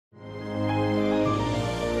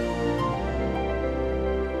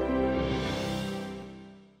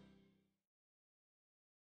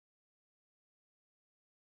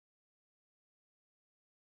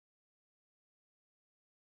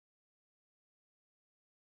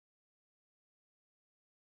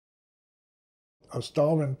as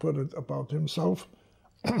Darwin put it about himself,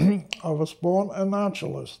 I was born a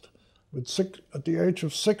naturalist. At the age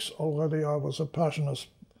of 6 already, I was a passionate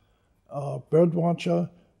bird watcher.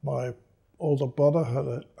 My older brother had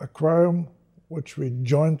an aquarium, which we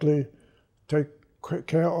jointly took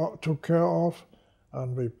care of,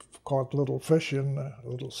 and we caught little fish in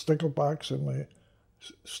little sticklebacks in the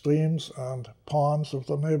streams and ponds of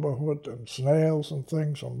the neighborhood, and snails and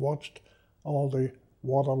things, and watched all the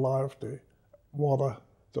water life, the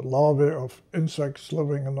larvae of insects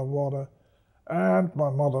living in the water. And my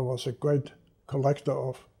mother was a great collector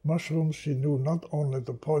of mushrooms. She knew not only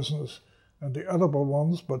the poisonous and the edible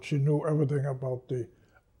ones, but she knew everything about the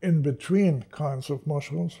in-between kinds of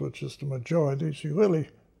mushrooms, which is the majority. She really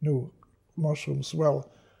knew mushrooms well.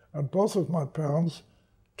 And both of my parents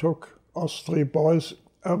took us 3 boys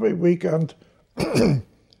every weekend on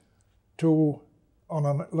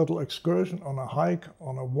a little excursion, on a hike,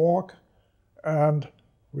 on a walk, and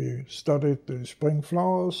we studied the spring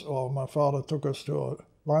flowers, or my father took us to a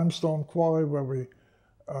limestone quarry where we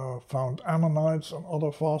found ammonites and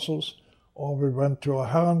other fossils, or we went to a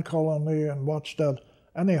heron colony and watched that.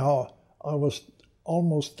 Anyhow, I was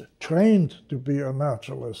almost trained to be a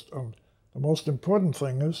naturalist, and the most important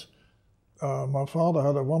thing is my father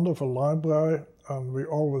had a wonderful library, and we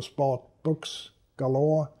always bought books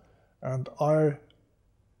galore, and I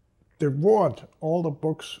devoured all the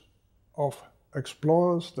books of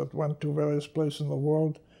explorers that went to various places in the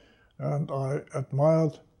world, and I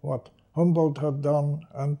admired what Humboldt had done,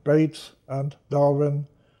 and Bates, and Darwin,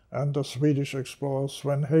 and the Swedish explorers,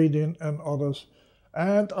 Sven Hedin and others.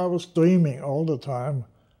 And I was dreaming all the time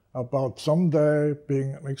about someday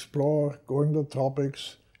being an explorer, going to the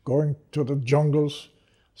tropics, going to the jungles,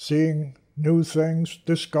 seeing new things,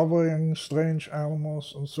 discovering strange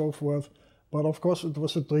animals and so forth. But of course it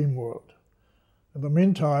was a dream world. In the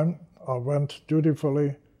meantime, I went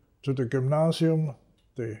dutifully to the gymnasium,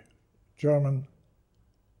 the German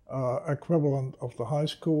equivalent of the high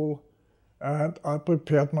school, and I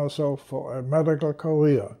prepared myself for a medical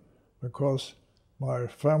career, because my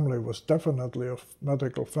family was definitely a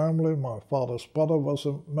medical family. My father's brother was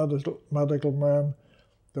a medical man.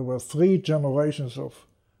 There were 3 generations of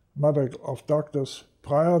doctors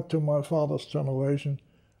prior to my father's generation,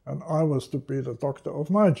 and I was to be the doctor of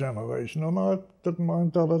my generation, and I didn't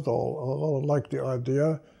mind that at all. I rather liked the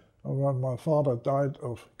idea. And when my father died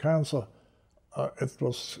of cancer, it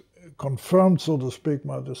was confirmed, so to speak,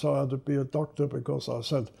 my desire to be a doctor, because I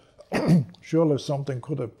said, surely something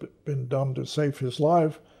could have been done to save his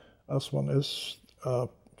life, as one is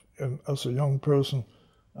as a young person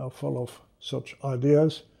full of such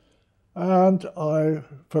ideas. And I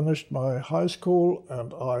finished my high school,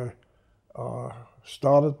 and I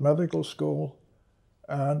started medical school,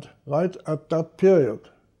 and right at that period,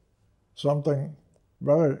 something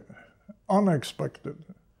very unexpected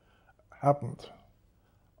happened.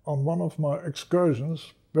 On one of my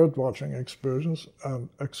excursions, birdwatching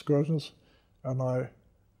excursions, and I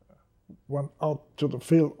went out to the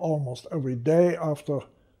field almost every day after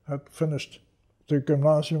I had finished the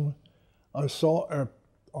gymnasium, I saw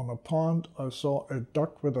on a pond, I saw a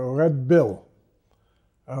duck with a red bill.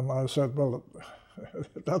 And I said, well,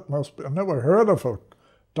 that must be, I never heard of a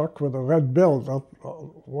duck with a red bill.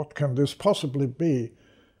 What can this possibly be?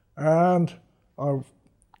 And I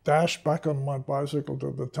dashed back on my bicycle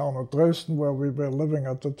to the town of Dresden, where we were living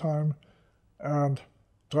at the time, and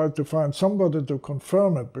tried to find somebody to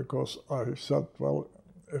confirm it, because I said, well,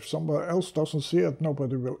 if somebody else doesn't see it,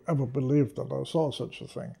 nobody will ever believe that I saw such a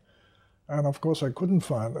thing. And of course, I couldn't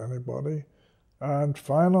find anybody. And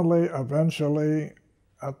finally, eventually,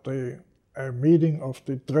 at a meeting of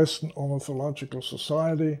the Dresden Ornithological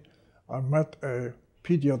Society, I met a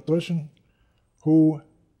pediatrician who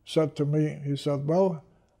said to me, he said, well,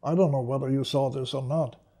 I don't know whether you saw this or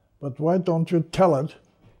not, but why don't you tell it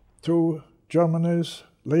to Germany's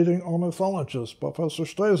leading ornithologist, Professor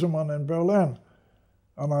Stresemann in Berlin?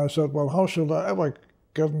 And I said, well, how should I ever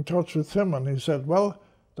get in touch with him? And he said, well,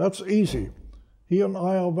 that's easy. He and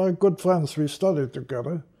I are very good friends. We studied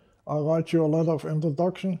together. I'll write you a letter of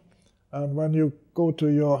introduction, and when you go to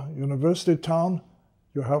your university town,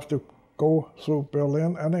 you have to go through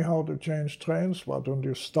Berlin anyhow to change trains. Why don't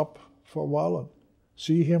you stop for a while and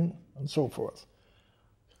see him, and so forth.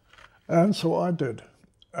 And so I did.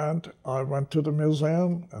 And I went to the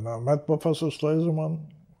museum, and I met Professor Stresemann,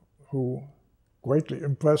 who greatly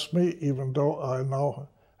impressed me, even though I now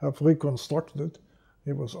have reconstructed.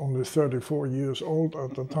 He was only 34 years old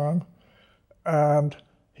at the time. And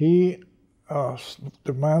he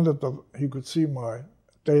demanded that he could see my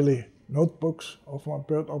daily notebooks of my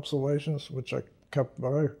bird observations, which I kept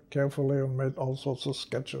very carefully and made all sorts of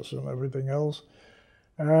sketches and everything else.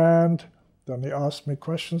 And then he asked me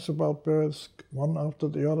questions about birds, one after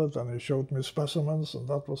the other. Then he showed me specimens, and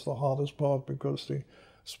that was the hardest part because the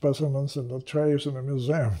specimens in the trays in the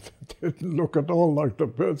museum didn't look at all like the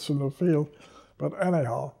birds in the field. But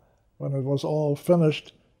anyhow, when it was all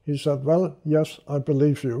finished, he said, well, yes, I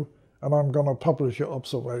believe you, and I'm going to publish your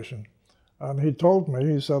observation. And he told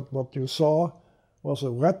me, he said, what you saw was a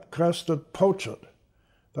red-crested pochard.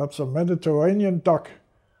 That's a Mediterranean duck,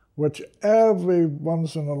 which every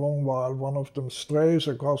once in a long while, one of them strays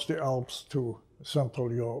across the Alps to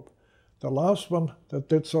Central Europe. The last one that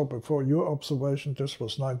did so before your observation, this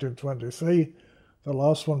was 1923. The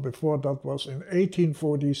last one before that was in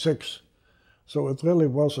 1846. So it really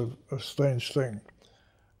was a strange thing.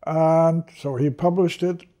 And so he published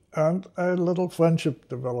it, and a little friendship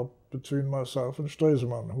developed between myself and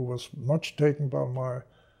Stresemann, who was much taken by my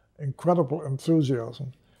incredible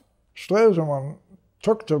enthusiasm. Stresemann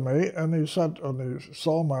took to me and he said, and he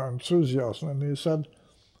saw my enthusiasm, and he said,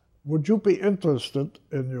 would you be interested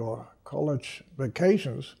in your college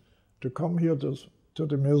vacations to come here to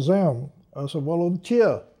the museum as a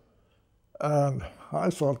volunteer? And I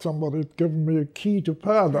thought somebody had given me a key to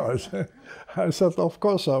paradise. I said, of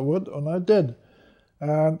course I would, and I did.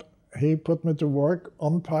 And he put me to work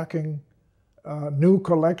unpacking new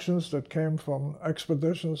collections that came from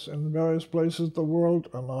expeditions in various places of the world,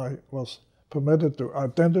 and I was permitted to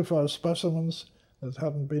identify specimens that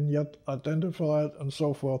hadn't been yet identified and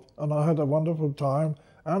so forth. And I had a wonderful time,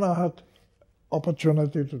 and I had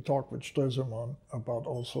opportunity to talk with Stresemann about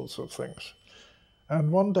all sorts of things.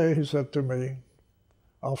 And one day he said to me,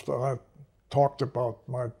 after I talked about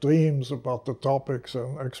my dreams about the tropics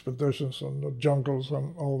and expeditions and the jungles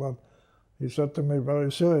and all that, he said to me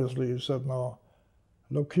very seriously, he said, now,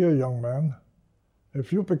 look here, young man,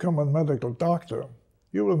 if you become a medical doctor,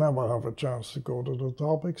 you will never have a chance to go to the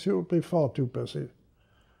tropics. You will be far too busy.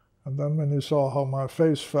 And then when he saw how my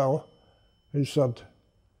face fell, he said,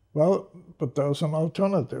 well, but there's an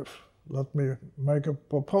alternative. Let me make a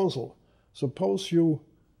proposal. Suppose you,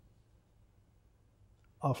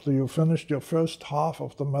 after you finished your first half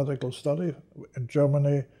of the medical study in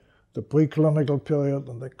Germany, the preclinical period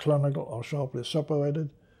and the clinical are sharply separated.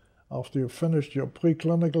 After you finished your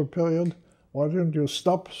preclinical period, why don't you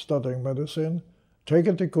stop studying medicine, take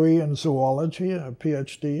a degree in zoology, a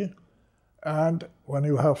PhD, and when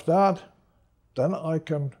you have that, then I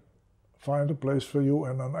can find a place for you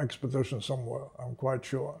in an expedition somewhere, I'm quite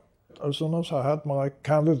sure. As soon as I had my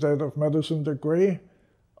candidate of medicine degree,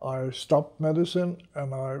 I stopped medicine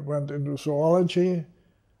and I went into zoology,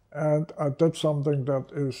 and I did something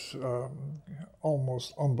that is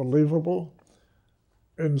almost unbelievable.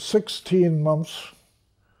 In 16 months,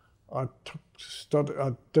 I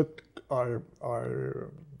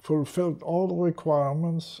fulfilled all the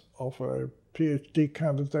requirements of a PhD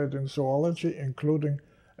candidate in zoology, including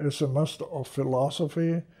a semester of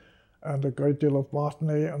philosophy and a great deal of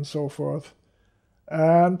botany and so forth.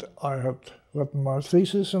 And I had written my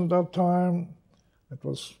thesis in that time. It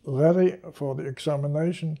was ready for the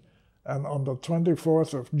examination, and on the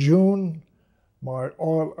 24th of June, my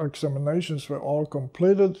oral examinations were all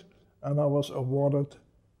completed, and I was awarded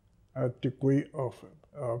a degree of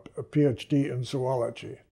a PhD in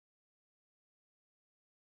zoology.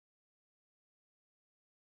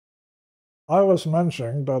 I was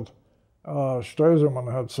mentioning that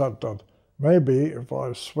Stresemann had said that maybe if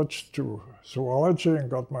I switched to zoology and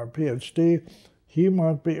got my PhD, he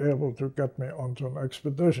might be able to get me onto an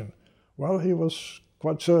expedition. Well, he was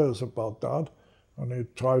quite serious about that, and he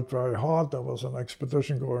tried very hard. There was an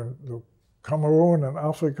expedition going to Cameroon in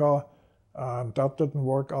Africa, and that didn't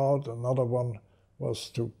work out. Another one was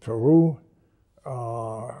to Peru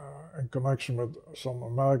in connection with some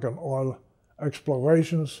American oil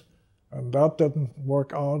explorations, and that didn't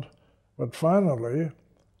work out. But finally,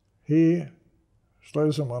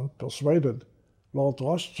 Stresemann, persuaded Lord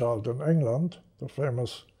Rothschild in England, the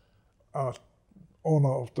famous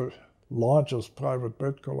owner of the largest private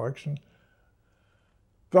bird collection,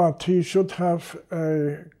 that he should have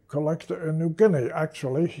a collector in New Guinea.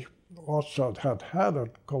 Actually, Rothschild had a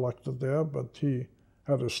collector there, but he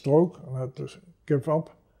had a stroke and had to give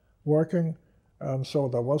up working. And so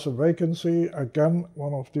there was a vacancy, again,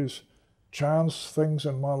 one of these chance things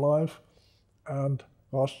in my life. And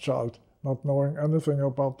Rothschild, not knowing anything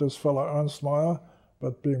about this fellow Ernst Mayr,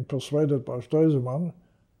 but being persuaded by Stresemann,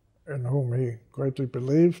 in whom he greatly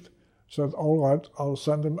believed, said, all right, I'll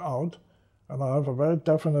send him out, and I have a very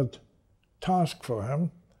definite task for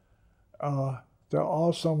him. There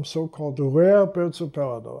are some so-called rare birds of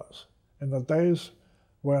paradise. In the days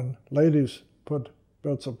when ladies put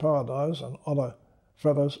birds of paradise and other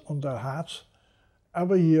feathers on their hats.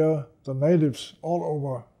 Every year, the natives all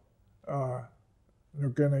over New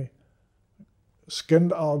Guinea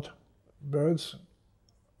skinned out birds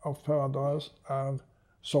of paradise and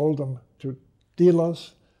sold them to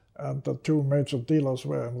dealers, and the two major dealers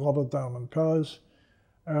were in Rotterdam and Paris.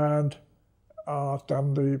 And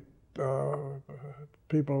then the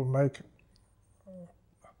people make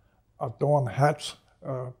adorn hats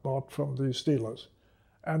bought from these dealers.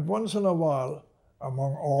 And once in a while,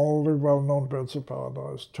 among all the well-known birds of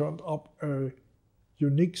paradise, turned up a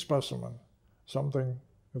unique specimen, something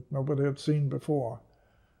that nobody had seen before.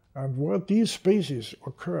 And where these species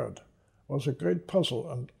occurred was a great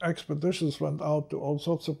puzzle, and expeditions went out to all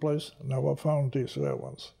sorts of places, never found these rare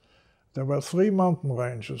ones. There were 3 mountain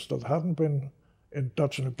ranges that hadn't been in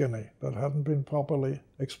Dutch New Guinea, that hadn't been properly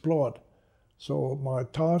explored. So my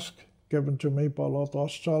task given to me by Lord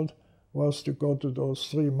Rothschild was to go to those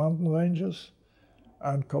 3 mountain ranges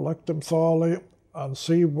and collect them thoroughly and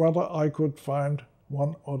see whether I could find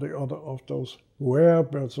one or the other of those rare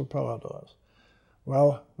birds of paradise.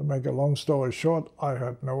 Well, to make a long story short, I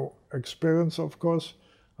had no experience, of course.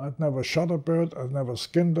 I'd never shot a bird, I'd never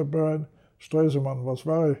skinned a bird. Stresemann was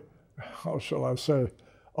very, how shall I say,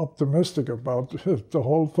 optimistic about the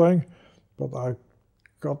whole thing, but I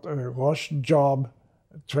got a rush job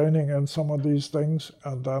training in some of these things,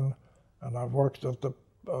 and I worked at the,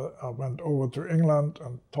 I went over to England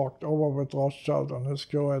and talked over with Rothschild and his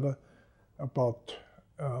curator about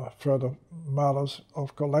further matters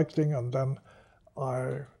of collecting, and then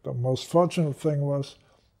the most fortunate thing was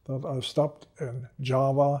that I stopped in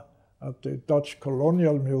Java at the Dutch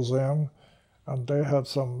Colonial Museum, and they had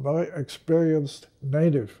some very experienced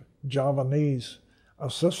native Javanese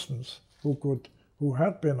assistants who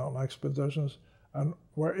had been on expeditions and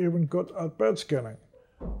were even good at bird skinning.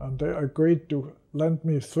 And they agreed to lend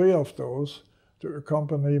me 3 of those to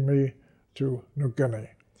accompany me to New Guinea.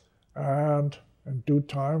 And in due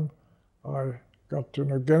time, I got to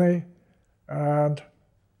New Guinea and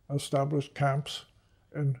established camps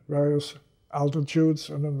in various altitudes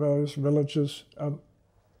and in various villages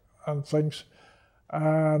and things,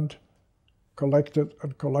 and collected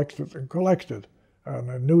and collected and collected. And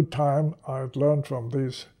in due time, I had learned from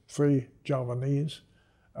these 3 Javanese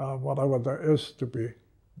whatever there is to be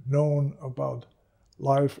known about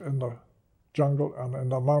life in the jungle and in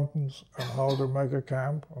the mountains, and how to make a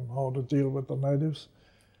camp and how to deal with the natives.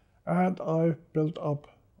 And I built up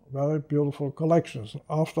very beautiful collections.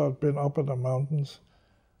 After I'd been up in the mountains,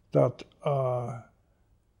 that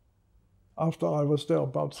after I was there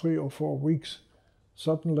about 3 or 4 weeks,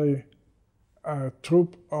 suddenly a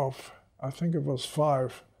troop of, I think it was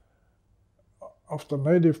 5, of the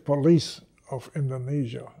native police of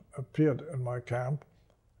Indonesia appeared in my camp,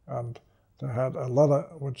 and they had a letter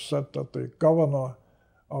which said that the governor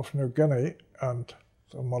of New Guinea and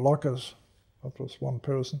the Moluccas, that was one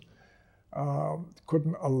person,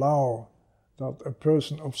 couldn't allow that a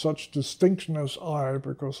person of such distinction as I,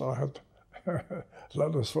 because I had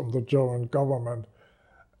letters from the German government,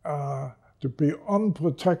 to be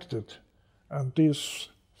unprotected, and these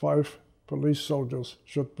 5 police soldiers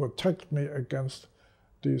should protect me against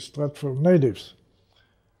these dreadful natives.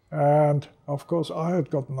 And of course, I had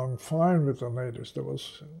gotten on fine with the natives.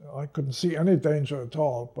 I couldn't see any danger at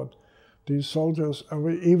all, but these soldiers,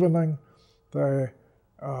 every evening, they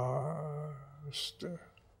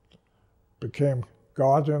became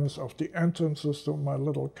guardians of the entrances to my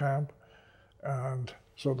little camp, and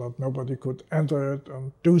so that nobody could enter it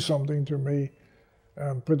and do something to me.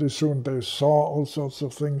 And pretty soon they saw all sorts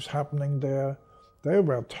of things happening there. They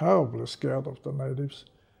were terribly scared of the natives.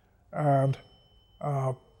 And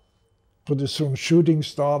pretty soon shooting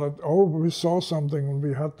started. Oh, we saw something and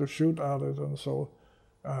we had to shoot at it, and so.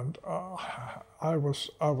 And I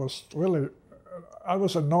was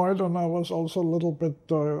annoyed, and I was also a little bit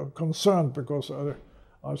concerned, because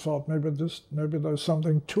I thought maybe there's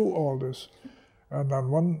something to all this. And then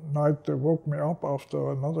one night they woke me up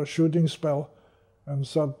after another shooting spell and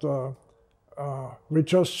said, we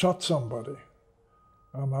just shot somebody.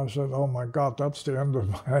 And I said, oh my God, that's the end of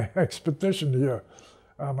my expedition here.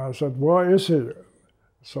 And I said, where is he?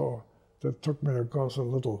 So they took me across a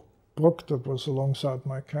little brook that was alongside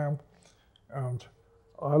my camp, and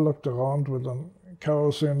I looked around with a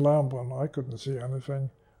kerosene lamp, and I couldn't see anything.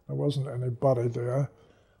 There wasn't anybody there.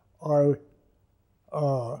 I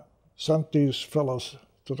sent these fellows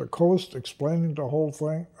to the coast, explaining the whole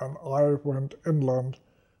thing, and I went inland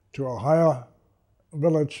to a higher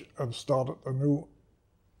village and started a new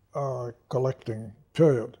collecting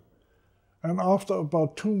period. And after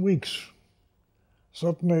about 2 weeks,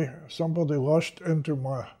 suddenly somebody rushed into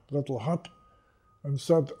my little hut and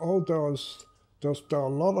said, "Oh, there are a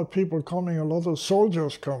lot of people coming, a lot of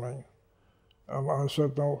soldiers coming." And I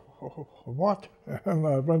said, "No, what?" And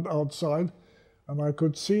I went outside, and I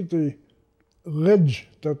could see the ridge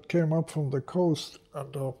that came up from the coast,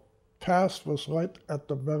 and the pass was right at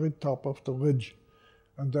the very top of the ridge.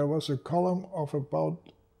 And there was a column of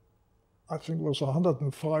about, I think it was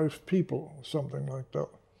 105 people, something like that.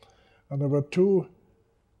 And there were two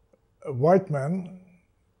white men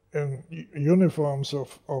in uniforms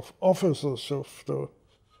of officers of the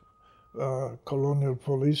colonial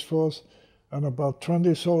police force, and about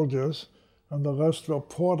 20 soldiers, and the rest were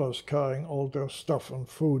porters carrying all their stuff and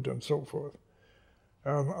food and so forth.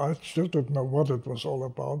 And I still didn't know what it was all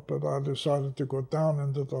about, but I decided to go down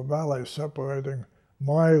into the valley separating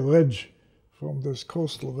my ridge from this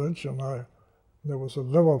coastal ridge, and there was a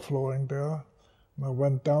river flowing there, and I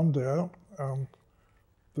went down there, and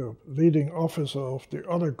the leading officer of the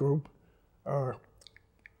other group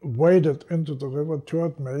waded into the river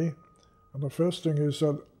toward me, and the first thing he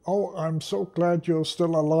said, "Oh, I'm so glad you're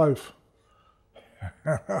still alive."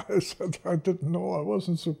 I said, "I didn't know, I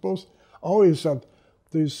wasn't supposed." "Oh," he said,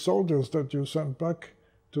 "these soldiers that you sent back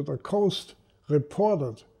to the coast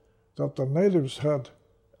reported that the natives had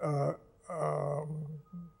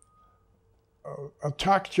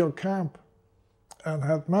attacked your camp and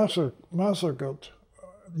had massacred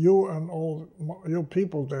you and all your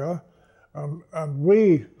people there, and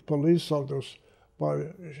we, police soldiers,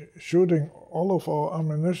 by shooting all of our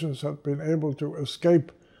ammunition, had been able to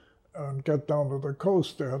escape and get down to the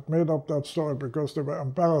coast." They had made up that story because they were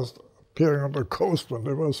embarrassed appearing on the coast when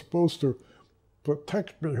they were supposed to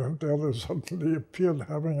protect me, and there they suddenly appeared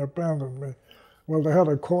having abandoned me. Well, they had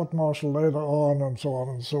a court-martial later on and so on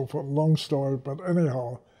and so forth, long story, but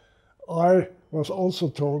anyhow, I was also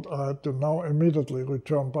told I had to now immediately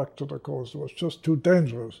return back to the coast. It was just too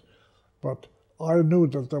dangerous. But I knew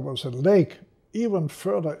that there was a lake even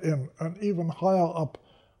further in and even higher up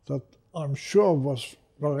that I'm sure was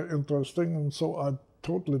very interesting, and so I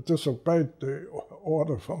totally disobeyed the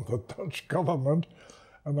order from the Dutch government,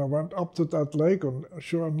 and I went up to that lake and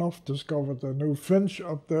sure enough discovered a new finch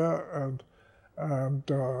up there and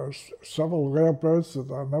several rare birds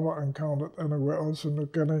that I never encountered anywhere else in New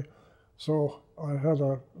Guinea. So I had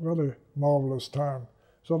a really marvelous time.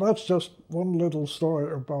 So that's just one little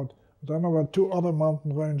story about. Then there were two other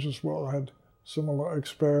mountain ranges where I had similar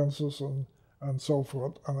experiences and so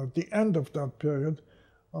forth. And at the end of that period,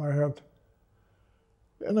 I had,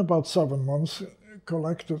 in about 7 months,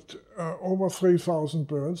 collected over 3,000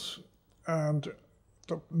 birds. And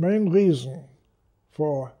the main reason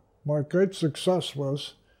for my great success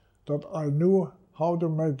was that I knew how to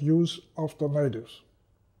make use of the natives.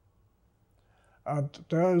 And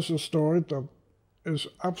there is a story that is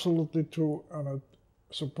absolutely true, and it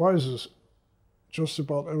surprises just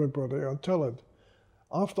about everybody I tell it.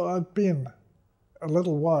 After I'd been a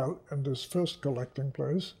little while in this first collecting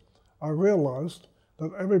place, I realized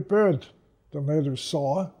that every bird the natives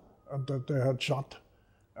saw and that they had shot,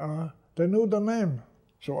 they knew the name.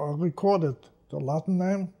 So I recorded the Latin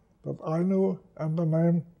name that I knew and the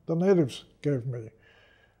name the natives gave me.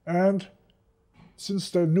 And since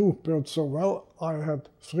they knew birds so well, I had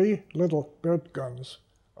 3 little bird guns.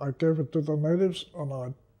 I gave it to the natives, and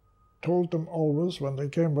I told them always when they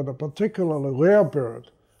came with a particularly rare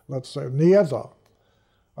bird, let's say Nieda,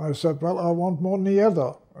 I said, "Well, I want more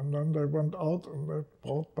Nieda." And then they went out and they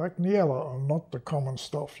brought back Nieda, and not the common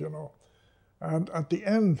stuff, you know. And at the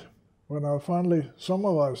end, when I finally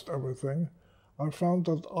summarized everything, I found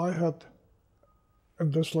that I had,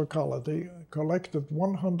 in this locality, collected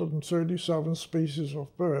 137 species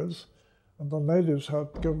of birds, and the natives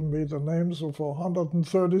had given me the names of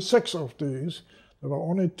 136 of these. There were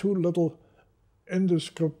only 2 little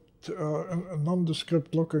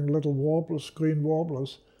nondescript-looking little warblers, green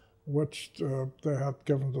warblers, which they had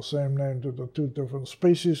given the same name to the 2 different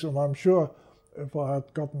species, and I'm sure if I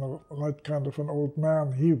had gotten the right kind of an old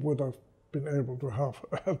man, he would have been able to have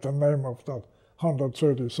the name of that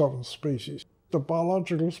 137 species. The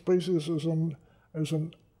biological species is an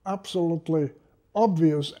absolutely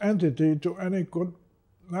obvious entity to any good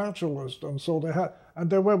naturalist, and so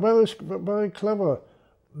they were very, very clever.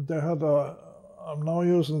 They had I'm now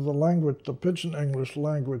using the language, the Pidgin English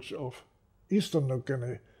language of Eastern New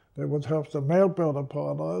Guinea. They would have the male bird of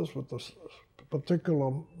paradise with this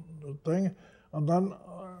particular thing, and then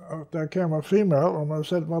there came a female, and I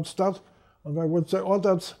said, "What's that?" And they would say, "Oh,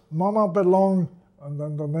 that's Mama Belong," and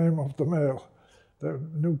then the name of the male. They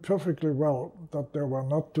knew perfectly well that there were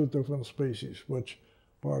not 2 different species, which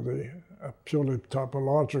by the purely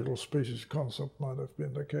typological species concept might have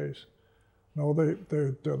been the case. No,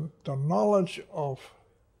 the knowledge of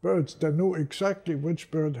birds, they knew exactly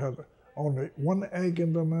which bird had only one egg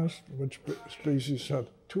in the nest, which species had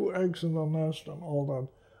 2 eggs in the nest, and all that.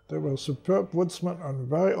 They were superb woodsmen, and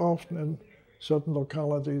very often in certain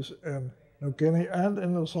localities in New Guinea and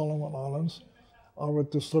in the Solomon Islands, I would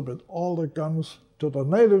distribute all the guns to the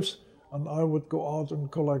natives, and I would go out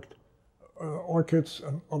and collect orchids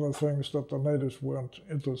and other things that the natives weren't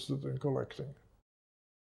interested in collecting.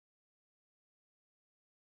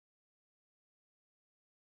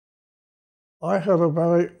 I had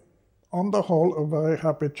on the whole, a very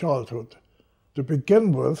happy childhood. To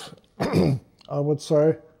begin with, I would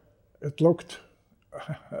say it looked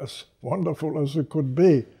as wonderful as it could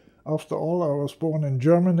be. After all, I was born in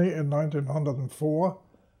Germany in 1904.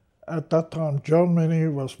 At that time, Germany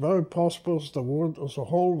was very prosperous. The world as a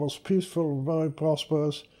whole was peaceful, very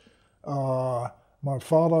prosperous. My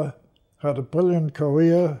father had a brilliant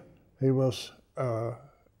career. He was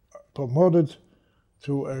promoted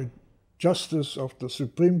to a justice of the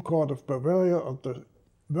Supreme Court of Bavaria at the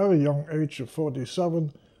very young age of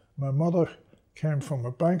 47. My mother came from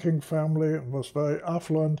a banking family and was very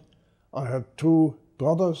affluent. I had 2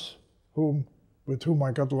 brothers with whom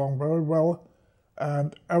I got along very well,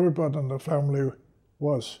 and everybody in the family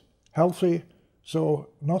was healthy, so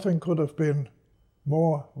nothing could have been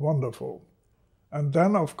more wonderful. And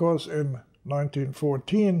then, of course, in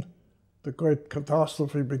 1914, the great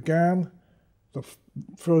catastrophe began, the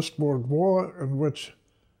First World War, in which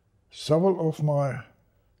several of my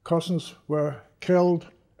cousins were killed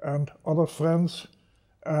and other friends,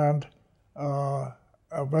 and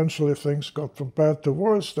eventually things got from bad to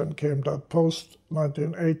worse. Then came that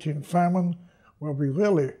post-1918 famine, where we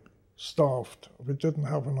really starved. We didn't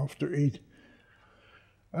have enough to eat.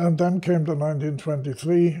 And then came the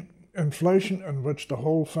 1923 inflation, in which the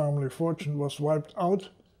whole family fortune was wiped out.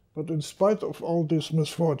 But in spite of all these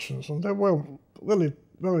misfortunes, and they were really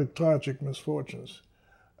very tragic misfortunes,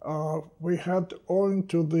 we had, owing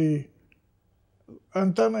to the...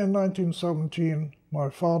 And then in 1917, my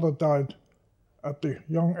father died at the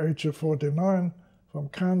young age of 49 from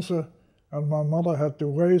cancer, and my mother had to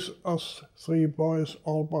raise us 3 boys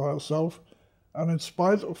all by herself. And in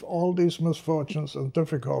spite of all these misfortunes and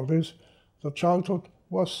difficulties, the childhood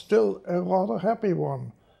was still a rather happy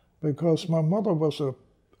one, because my mother was an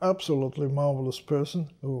absolutely marvelous person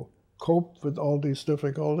who coped with all these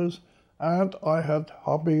difficulties, and I had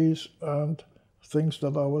hobbies and things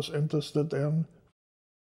that I was interested in.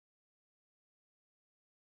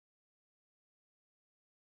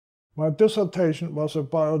 My dissertation was a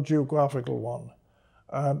biogeographical one,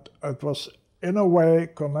 and it was in a way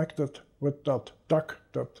connected with that duck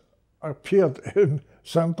that appeared in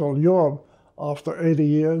Central Europe after 80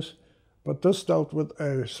 years, but this dealt with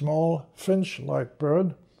a small finch-like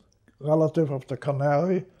bird, relative of the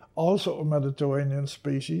canary, also a Mediterranean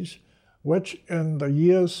species, which in the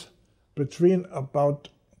years between about,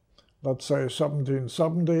 let's say,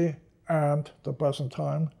 1770 and the present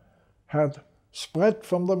time, had spread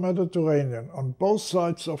from the Mediterranean on both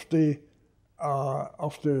sides of the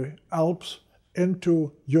Alps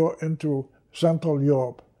into Central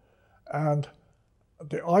Europe. And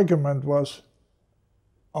the argument was,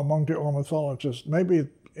 among the ornithologists, maybe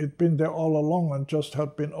it'd been there all along and just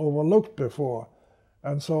had been overlooked before.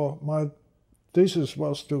 And so my thesis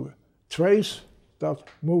was to trace that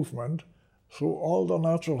movement through all the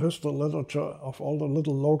natural history literature of all the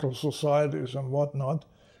little local societies and whatnot,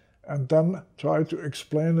 and then try to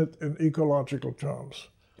explain it in ecological terms.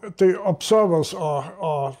 The observers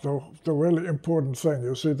are the really important thing.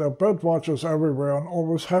 You see, there are bird watchers everywhere and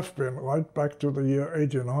always have been, right back to the year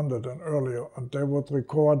 1800 and earlier, and they would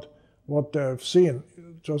record what they have seen,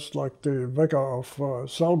 just like the vicar of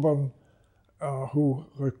Selborne, who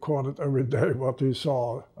recorded every day what he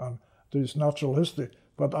saw, and these natural history.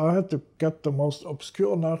 But I had to get the most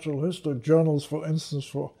obscure natural history journals, for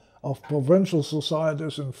instance, of provincial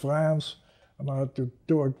societies in France, and I had to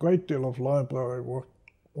do a great deal of library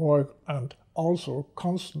work and also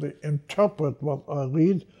constantly interpret what I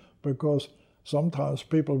read, because sometimes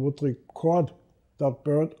people would record that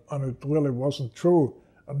bird and it really wasn't true,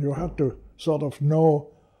 and you had to sort of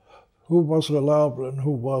know who was reliable and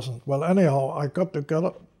who wasn't. Well, anyhow, I got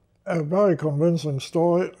together a very convincing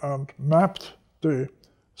story and mapped the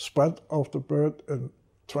spread of the bird in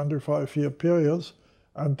 25-year periods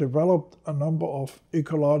and developed a number of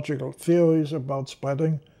ecological theories about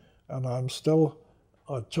spreading. And I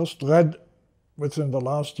just read within the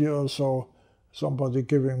last year or so somebody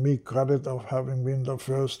giving me credit of having been the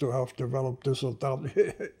first to have developed this or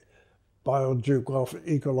that. biogeographic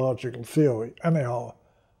ecological theory. Anyhow,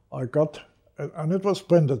 I got it, and it was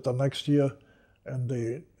printed the next year in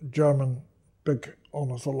the German big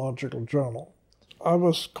ornithological journal. I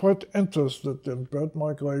was quite interested in bird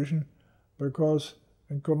migration because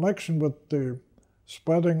in connection with the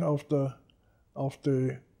spreading of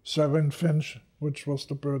the Savin finch, which was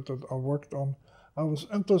the bird that I worked on, I was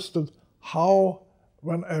interested how,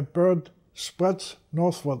 when a bird spreads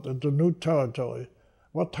northward into new territory,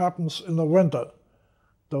 what happens in the winter?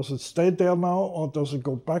 Does it stay there now, or does it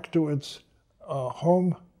go back to its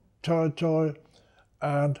home territory?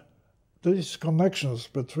 And these connections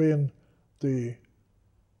between the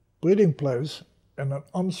breeding place in an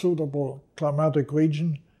unsuitable climatic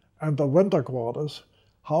region and the winter quarters,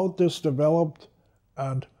 how this developed,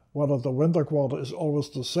 and whether the winter quarter is always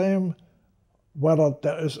the same, whether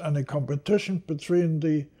there is any competition between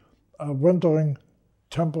the wintering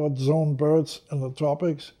temperate zone birds in the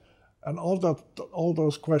tropics, and all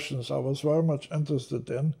those questions I was very much interested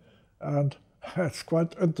in. And it's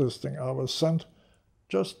quite interesting. I was sent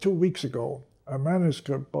just 2 weeks ago a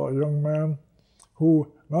manuscript by a young man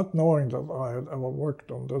who, not knowing that I had ever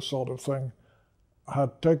worked on this sort of thing,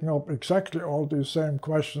 had taken up exactly all these same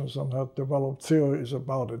questions and had developed theories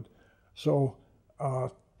about it. So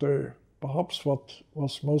perhaps what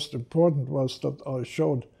was most important was that I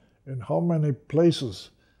showed in how many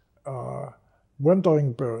places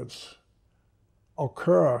wintering birds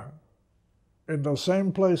occur in the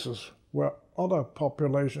same places where other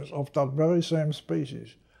populations of that very same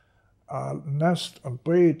species nest and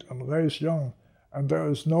breed and raise young, and there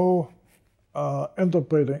is no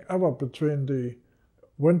interbreeding ever between the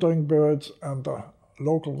wintering birds and the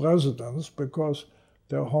local residents, because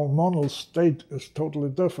their hormonal state is totally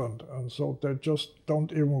different, and so they just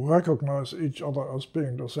don't even recognize each other as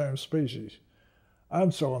being the same species,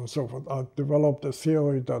 and so on and so forth. I developed a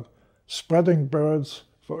theory that spreading birds,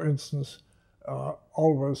 for instance,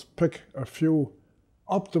 always pick a few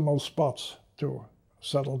optimal spots to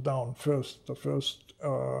settle down first, the first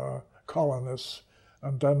colonists,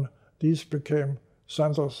 and then these became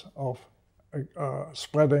centers of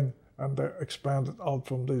spreading, and they expanded out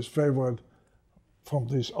from these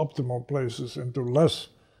optimal places into less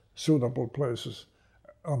suitable places,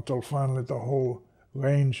 until finally the whole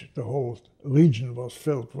range, the whole region was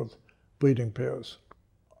filled with breeding pairs.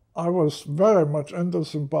 I was very much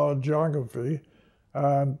interested in biogeography,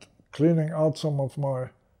 and cleaning out some of my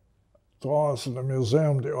drawers in the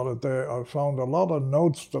museum the other day, I found a lot of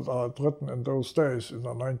notes that I had written in those days, in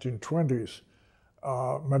the 1920s,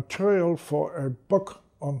 material for a book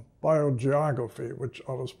on biogeography, which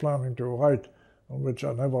I was planning to write, and which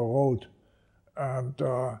I never wrote. And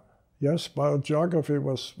yes, biogeography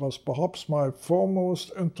was perhaps my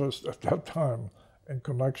foremost interest at that time, in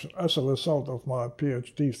connection, as a result of my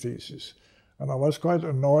PhD thesis. And I was quite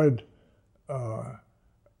annoyed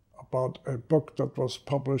about a book that was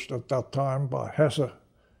published at that time by Hesse,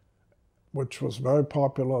 which was very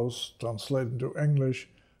popular, was translated into English,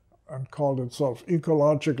 and called itself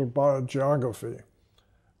Ecological Biogeography.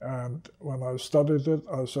 And when I studied it,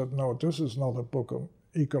 I said, no, this is not a book on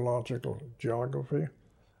ecological geography.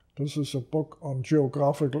 This is a book on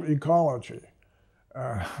geographical ecology.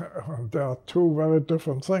 There are two very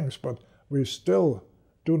different things, but we still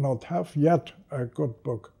do not have yet a good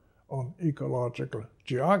book on ecological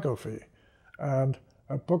geography. And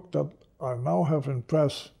a book that I now have in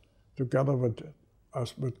press, together with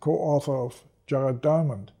co-author of Jared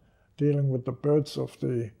Diamond, dealing with the birds of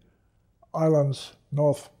the islands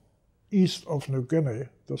northeast of New Guinea,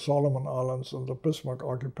 the Solomon Islands and the Bismarck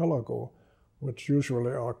Archipelago, which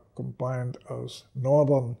usually are combined as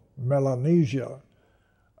Northern Melanesia.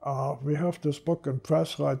 We have this book in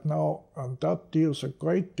press right now, and that deals a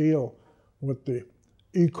great deal with the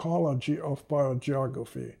ecology of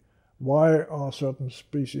biogeography. Why are certain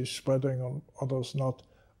species spreading and others not?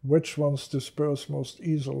 Which ones disperse most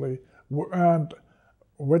easily? And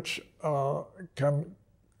which can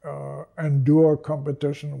endure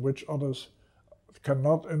competition, which others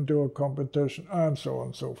cannot endure competition, and so on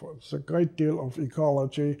and so forth. It's a great deal of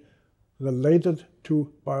ecology related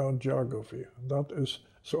to biogeography. And that is,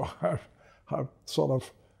 so I've sort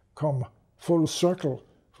of come full circle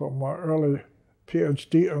from my early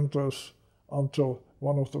PhD interests until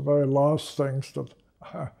one of the very last things that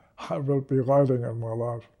I will be writing in my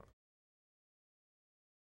life.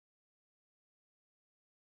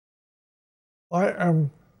 I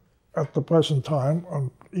am, at the present time,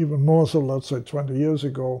 and even more so, let's say 20 years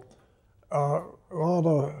ago,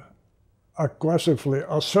 rather aggressively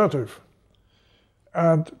assertive.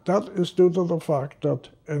 And that is due to the fact that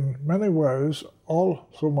in many ways, all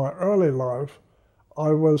through my early life,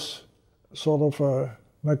 I was sort of a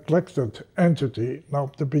neglected entity. Now,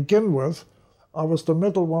 to begin with, I was the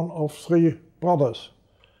middle one of 3 brothers.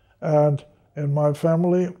 And in my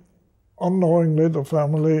family, unknowingly, the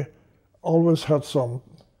family always had some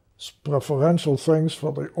preferential things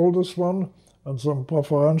for the oldest one and some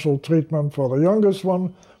preferential treatment for the youngest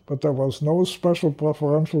one, but there was no special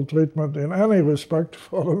preferential treatment in any respect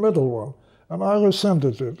for the middle one. And I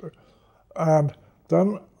resented it. And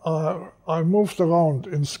then I moved around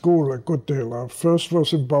in school a good deal. I first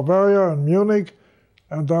was in Bavaria and Munich,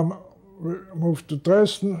 and then we moved to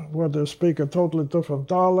Dresden, where they speak a totally different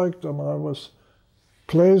dialect, and I was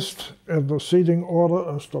placed in the seating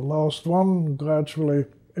order as the last one, gradually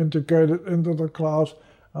integrated into the class,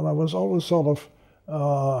 and I was always sort of,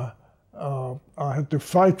 I had to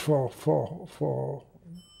fight for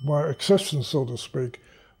my existence, so to speak.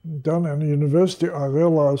 Then in university, I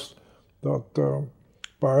realized that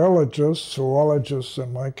biologists, zoologists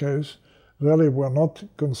in my case, really were not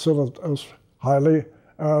considered as highly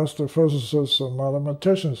as the physicists and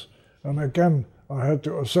mathematicians. And again, I had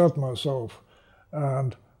to assert myself.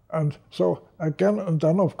 And so again, and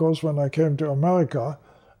then of course, when I came to America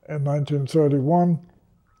in 1931,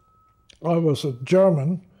 I was a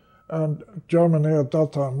German, and Germany at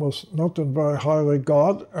that time was not in very high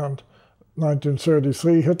regard. And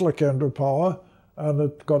 1933, Hitler came to power, and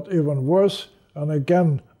it got even worse. And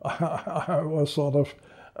again, I was sort of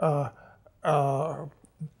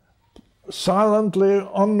silently,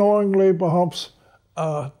 unknowingly perhaps,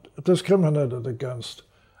 discriminated against.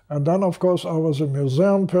 And then, of course, I was a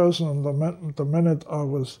museum person, and the minute I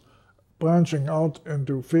was branching out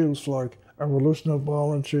into fields like evolutionary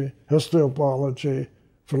biology, history of biology,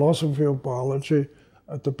 philosophy of biology,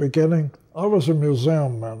 at the beginning, I was a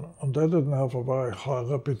museum man, and they didn't have a very high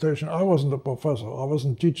reputation. I wasn't a professor. I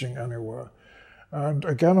wasn't teaching anywhere. And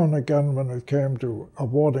again, when it came to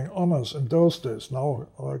awarding honors in those days, now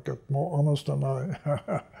I get more honors than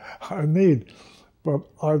I need. But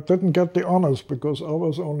I didn't get the honors because I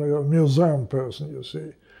was only a museum person, you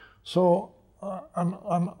see. So,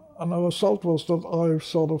 and the result was that I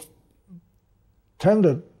sort of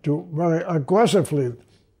tended to very aggressively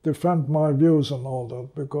defend my views and all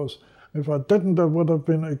that, because if I didn't, I would have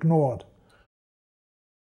been ignored.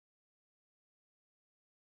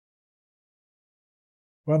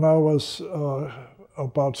 When I was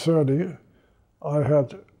about 30, I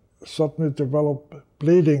had suddenly developed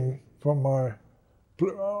bleeding from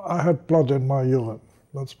I had blood in my urine,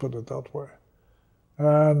 let's put it that way.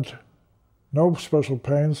 And no special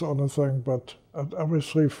pains or anything, but at every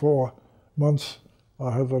 3-4 months, I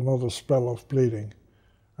had another spell of bleeding.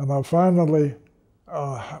 And I finally,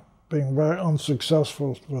 being very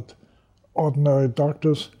unsuccessful with ordinary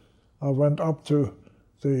doctors, I went up to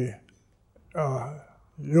the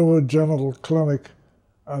urogenital clinic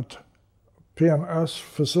at PNS,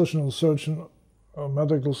 Physician and Surgeon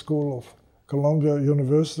Medical School of Columbia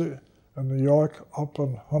University in New York, up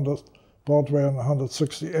on Broadway and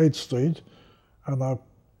 168th Street. And I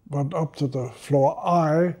went up to the floor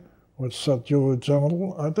I, which said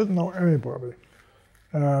urogenital. I didn't know anybody.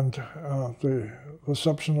 And the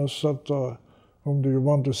receptionist said, whom do you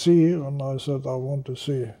want to see? And I said, I want to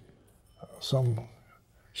see some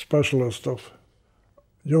specialist of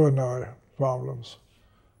urinary problems.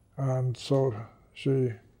 And so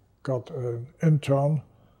she got an intern,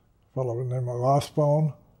 a fellow named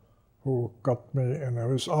Rathbone, who got me in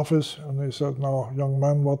his office, and he said, now, young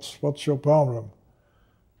man, what's your problem?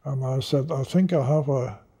 And I said, I think I have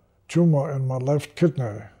a tumor in my left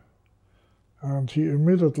kidney. And he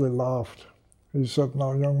immediately laughed. He said,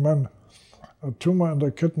 now, young man, a tumor in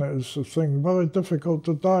the kidney is a thing very difficult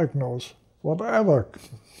to diagnose. Whatever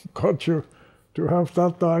got you to have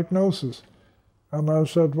that diagnosis? And I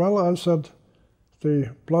said, well,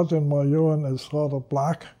 the blood in my urine is rather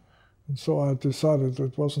black, and so I decided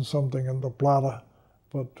it wasn't something in the bladder,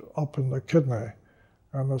 but up in the kidney.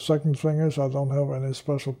 And the second thing is I don't have any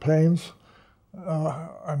special pains,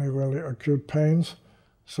 any really acute pains,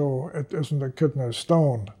 so it isn't a kidney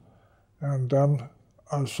stone. And then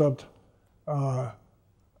I said, and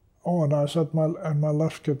I said, my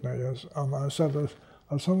left kidney is, and I said,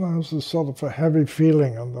 I sometimes have this sort of a heavy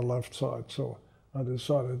feeling on the left side, so I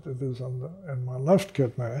decided it is in my left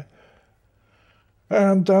kidney.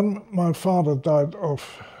 And then my father died of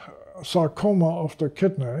sarcoma of the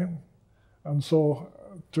kidney, and so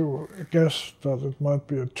to guess that it might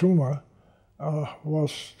be a tumor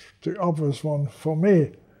was the obvious one for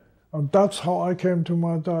me. And that's how I came to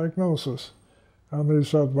my diagnosis. And he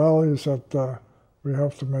said, well, we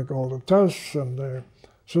have to make all the tests, and they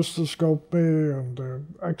cystoscoped me and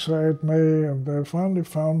they x-rayed me, and they finally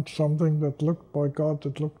found something that looked, by God,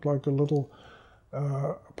 it looked like a little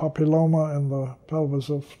papilloma in the pelvis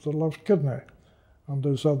of the left kidney. And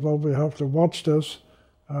they said, well, we have to watch this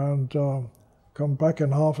and come back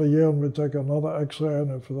in half a year and we take another x-ray,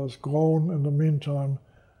 and if it has grown in the meantime,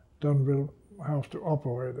 then we'll have to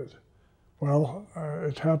operate it. Well,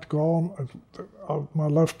 it had grown. My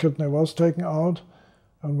left kidney was taken out,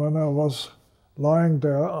 and when I was lying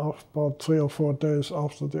there about 3 or 4 days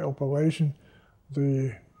after the operation,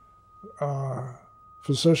 the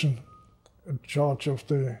physician in charge of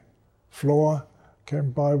the floor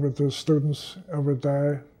came by with his students every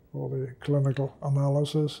day for the clinical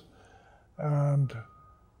analysis. And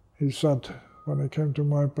he said, when he came to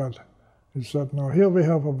my bed, he said, now here we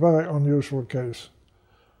have a very unusual case.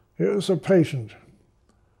 Here is a patient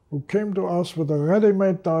who came to us with a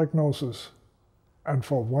ready-made diagnosis, and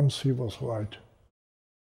for once he was right.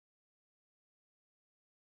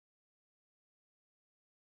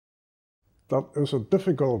 That is a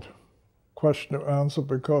difficult question to answer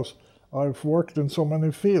because I've worked in so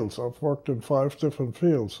many fields. I've worked in 5 different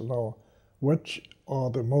fields. Now, which are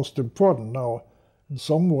the most important? Now, in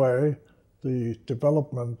some way, the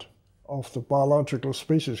development of the biological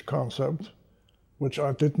species concept, which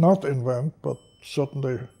I did not invent, but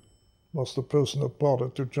certainly was the person that brought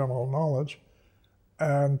it to general knowledge,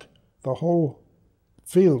 and the whole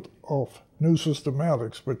field of new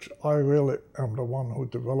systematics, which I really am the one who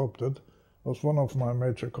developed it, was one of my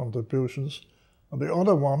major contributions. And the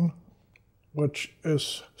other one, which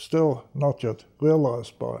is still not yet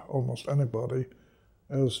realized by almost anybody,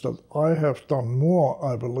 is that I have done more,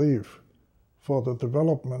 I believe, for the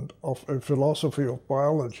development of a philosophy of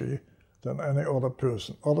biology than any other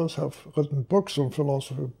person. Others have written books on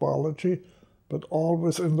philosophy of biology, but all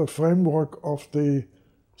within the framework of the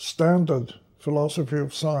standard philosophy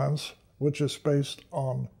of science, which is based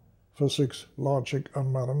on physics, logic,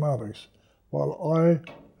 and mathematics. While I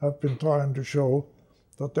have been trying to show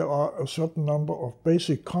that there are a certain number of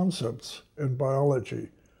basic concepts in biology,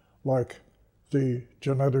 like the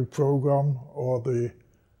genetic program or the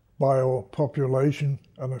biopopulation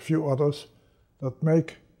and a few others, that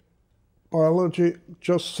make biology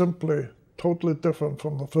just simply totally different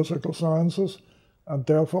from the physical sciences, and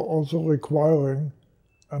therefore also requiring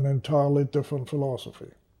an entirely different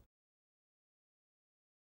philosophy.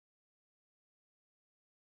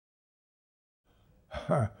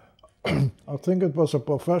 I think it was a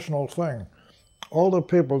professional thing. All the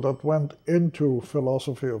people that went into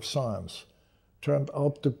philosophy of science turned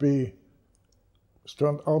out to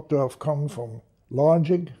have come from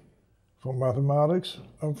logic, from mathematics,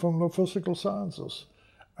 and from the physical sciences.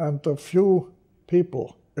 And the few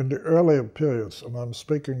people in the earlier periods, and I'm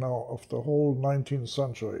speaking now of the whole 19th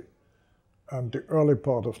century and the early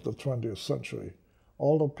part of the 20th century,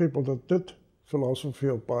 all the people that did philosophy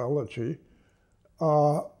of biology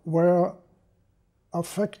were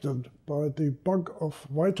affected by the bug of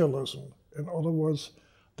vitalism. In other words,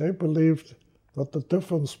 they believed that the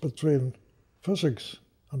difference between physics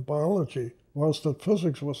and biology was that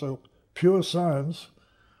physics was a pure science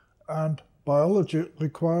and biology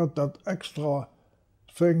required that extra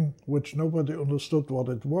thing which nobody understood what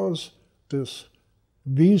it was, this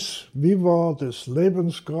vis viva, this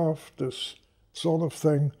Lebenskraft, this sort of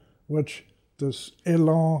thing, which this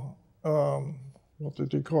élan, what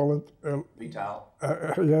did he call it? Vital.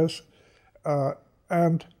 Yes.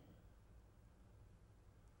 And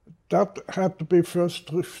that had to be first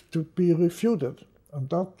to be refuted. And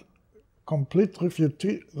that complete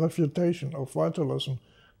refutation of vitalism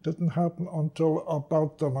didn't happen until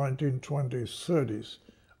about the 1920s, 30s.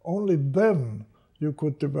 Only then you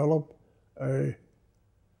could develop a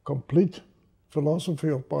complete philosophy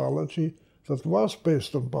of biology that was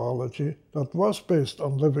based on biology, that was based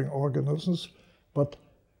on living organisms, but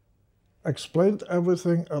explained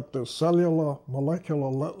everything at the cellular, molecular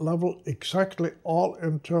level, exactly all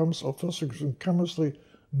in terms of physics and chemistry,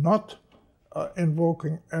 not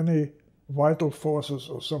invoking any vital forces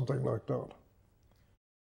or something like that.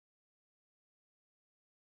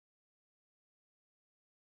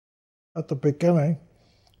 At the beginning,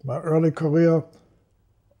 my early career,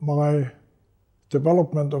 my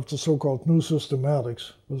development of the so-called new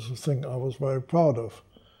systematics was a thing I was very proud of.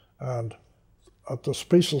 And at the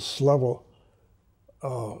species level,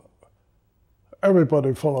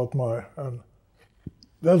 everybody followed and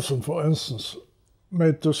Wilson, for instance,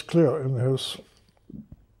 made this clear in his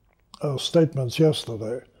statements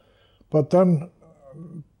yesterday. But then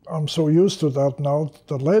I'm so used to that now,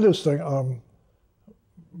 the latest thing I'm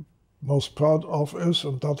most proud of is,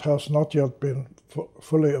 and that has not yet been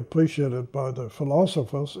fully appreciated by the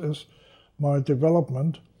philosophers, is my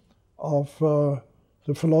development of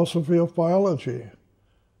the philosophy of biology.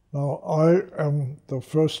 Now, I am the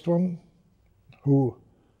first one who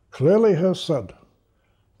clearly has said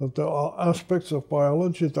that there are aspects of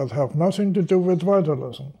biology that have nothing to do with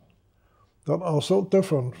vitalism, that are so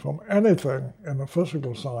different from anything in the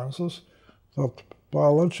physical sciences that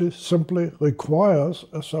biology simply requires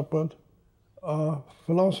a separate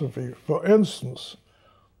philosophy. For instance,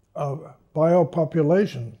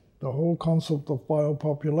 biopopulation, the whole concept of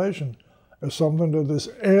biopopulation, is something that is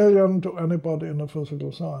alien to anybody in the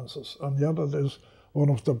physical sciences, and yet it is one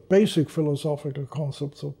of the basic philosophical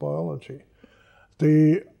concepts of biology.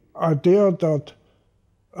 The idea that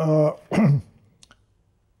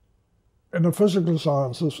in the physical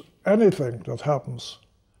sciences, anything that happens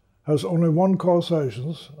has only one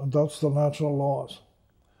causation, and that's the natural laws.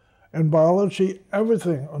 In biology,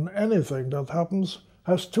 everything and anything that happens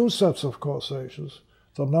has two sets of causations,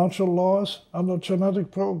 the natural laws and the genetic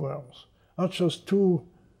programs. That's just two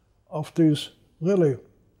of these really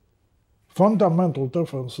fundamental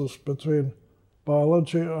differences between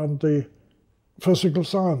biology and the physical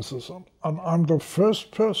sciences. And I'm the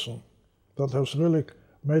first person that has really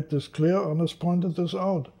made this clear and has pointed this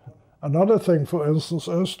out. Another thing, for instance,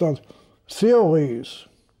 is that theories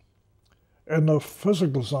in the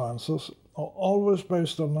physical sciences are always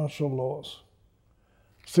based on natural laws.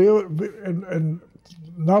 In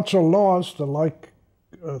natural laws, like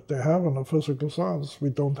they have in the physical science, we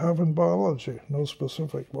don't have in biology, no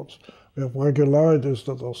specific ones. We have regularities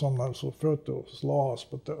that are sometimes referred to as laws,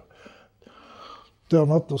 but they're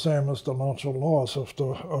not the same as the natural laws of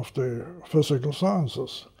the physical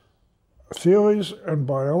sciences. Theories in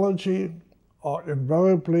biology are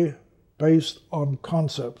invariably based on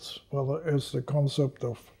concepts, whether it's the concept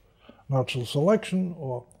of natural selection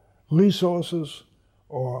or resources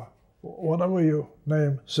or whatever you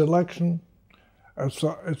name, selection.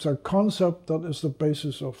 It's a concept that is the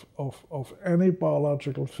basis of any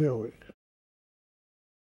biological theory.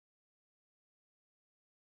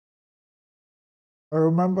 I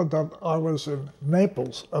remember that I was in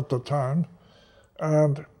Naples at the time,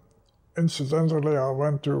 and incidentally I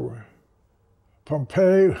went to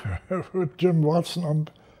Pompeii with Jim Watson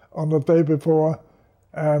on the day before,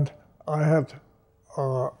 and I had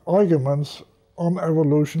arguments on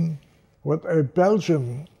evolution with a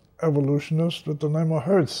Belgian evolutionist with the name of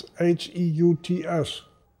Ernst, H-E-U-T-S.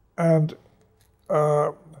 And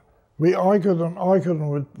we argued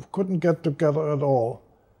and we couldn't get together at all.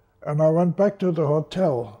 And I went back to the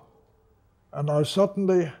hotel, and I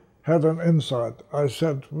suddenly had an insight. I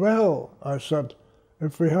said, well,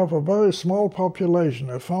 if we have a very small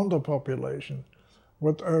population, a founder population,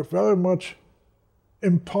 with a very much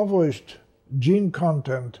impoverished gene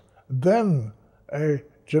content, then a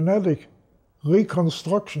genetic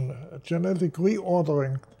reconstruction, a genetic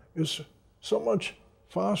reordering is so much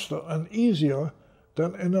faster and easier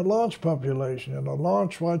than in a large population, in a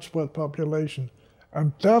large widespread population.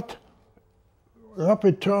 And that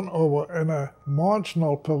rapid turnover in a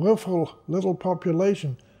marginal, peripheral little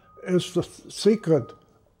population is the secret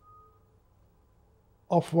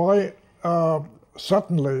of why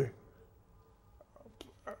suddenly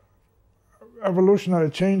evolutionary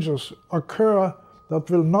changes occur that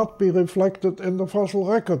will not be reflected in the fossil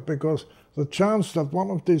record, because the chance that one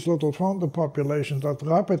of these little founder populations that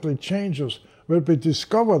rapidly changes will be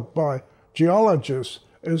discovered by geologists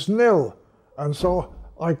is nil. And so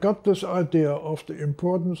I got this idea of the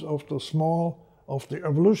importance of the small, of the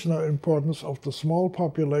evolutionary importance of the small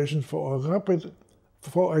population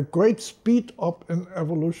for a great speed up in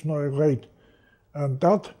evolutionary rate. And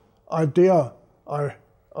that idea, I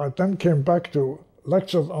then came back to,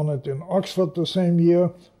 lectured on it in Oxford the same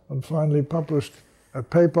year, and finally published a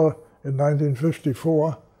paper in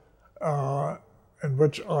 1954 in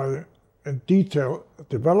which I in detail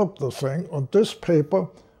developed the thing. And this paper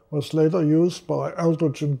was later used by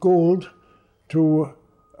Eldridge and Gould to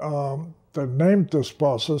they named this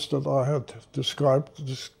process that I had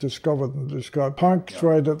discovered and described,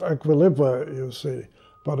 punctuated equilibria, you see.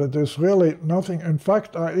 But it is really nothing. In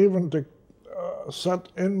fact, I even said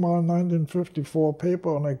in my 1954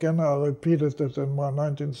 paper, and again I repeated it in my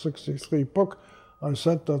 1963 book, I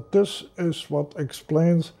said that this is what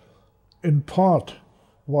explains, in part,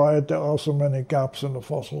 why there are so many gaps in the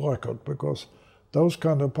fossil record, because those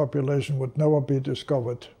kind of population would never be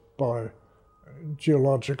discovered by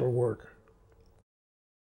geological work.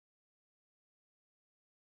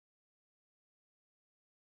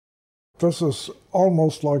 This is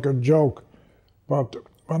almost like a joke, but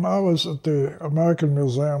when I was at the American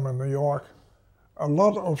Museum in New York, a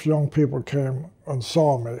lot of young people came and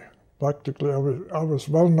saw me. Practically, I was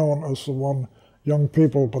well known as the one young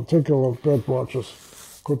people, particularly bird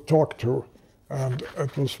watchers, could talk to. And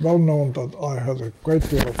it was well known that I had a great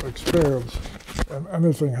deal of experience in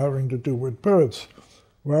anything having to do with birds.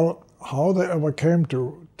 Well, how they ever came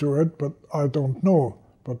to it, but I don't know.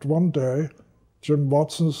 But one day, Jim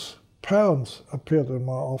Watson's parents appeared in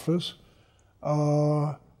my office.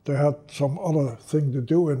 They had some other thing to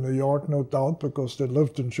do in New York, no doubt, because they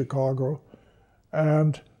lived in Chicago.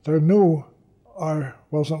 And they knew I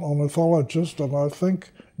was an ornithologist, and I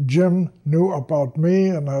think Jim knew about me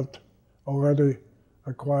and had already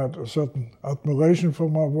acquired a certain admiration for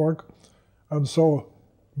my work. And so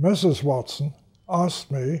Mrs. Watson asked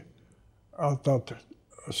me that,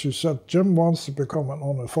 she said, Jim wants to become an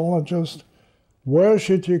ornithologist. Where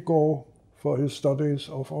should he go for his studies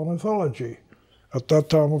of ornithology? At that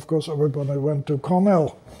time, of course, everybody went to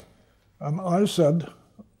Cornell. And I said,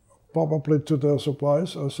 probably to their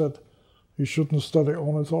surprise, I said, he shouldn't study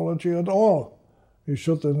ornithology at all. He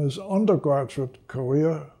should, in his undergraduate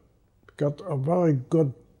career, get a very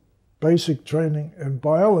good basic training in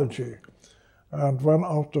biology. And when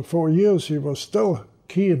after 4 years he was still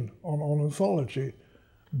keen on ornithology,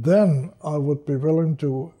 then I would be willing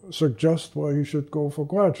to suggest where he should go for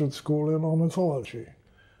graduate school in ornithology.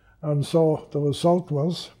 And so the result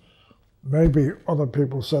was, maybe other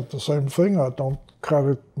people said the same thing. I don't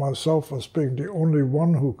credit myself as being the only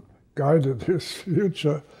one who guided his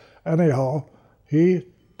future. Anyhow, he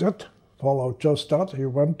did follow just that. He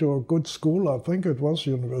went to a good school, I think it was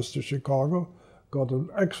University of Chicago, got an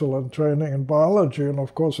excellent training in biology, and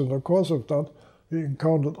of course in the course of that, he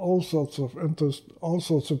encountered all sorts of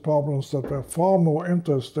problems that were far more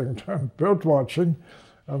interesting than bird watching,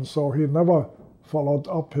 and so he never followed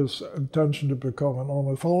up his intention to become an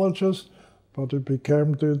ornithologist, but it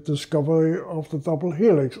became the discovery of the double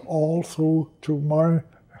helix, all through to my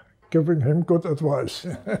giving him good advice.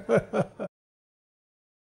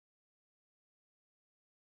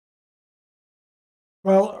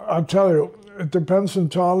 Well, I tell you, it depends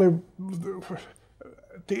entirely.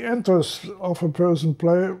 The interests of a person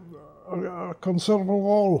play a considerable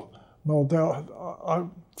role. No,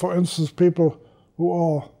 for instance, people who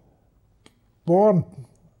are born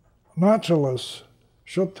naturalists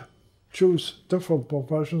should choose different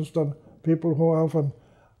professions than people who have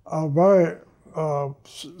a very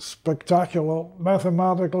spectacular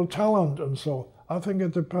mathematical talent. And so I think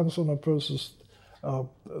it depends on a person's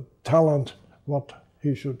talent what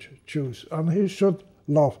he should choose. And he should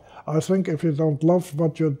love. I think if you don't love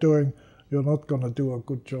what you're doing, you're not going to do a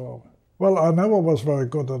good job. Well, I never was very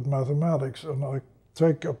good at mathematics, and I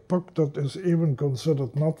take a book that is even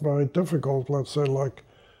considered not very difficult, let's say like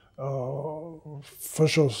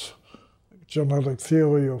Fisher's genetic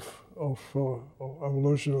theory of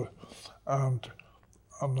evolution, and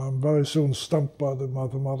I'm very soon stumped by the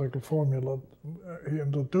mathematical formula he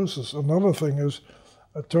introduces. Another thing is,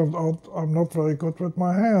 it turned out I'm not very good with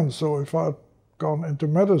my hands, so if I'd gone into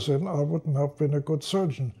medicine, I wouldn't have been a good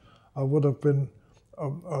surgeon. I would have been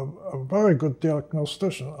a very good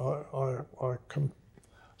diagnostician. I can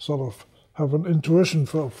sort of have an intuition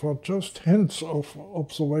for just hints of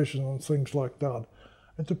observation and things like that.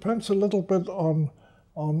 It depends a little bit on,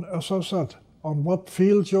 as I said, on what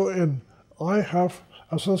field you're in. I have,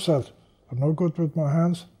 as I said, I'm no good with my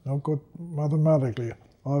hands, no good mathematically.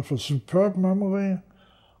 I have a superb memory,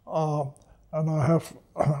 and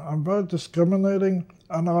I'm very discriminating,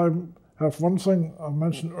 and I have one thing I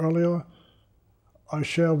mentioned earlier I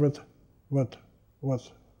share with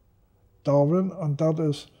Darwin, and that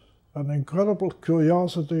is an incredible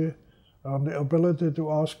curiosity and the ability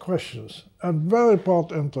to ask questions, and very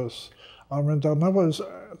broad interests. I mean,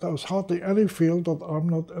 there's hardly any field that I'm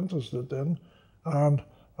not interested in, and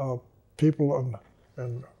people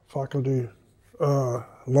in faculty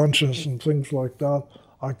lunches and things like that,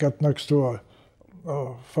 I get next to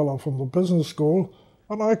a fellow from the business school,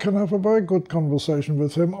 and I can have a very good conversation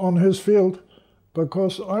with him on his field,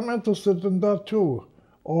 because I'm interested in that too.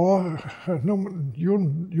 Or,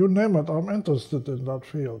 you name it, I'm interested in that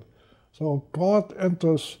field. So broad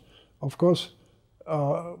interests, of course,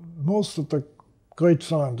 most of the great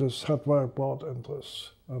scientists had very broad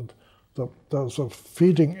interests. And there's a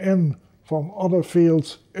feeding in from other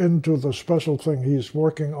fields into the special thing he's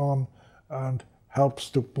working on, and helps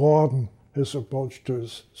to broaden his approach to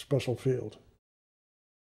his special field.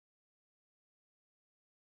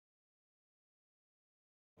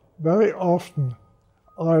 Very often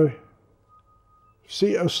I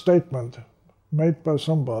see a statement made by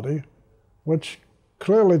somebody which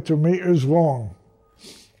clearly to me is wrong.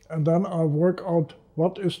 and then I work out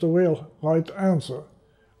what is the real right answer.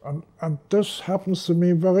 And this happens to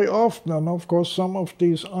me very often, and of course some of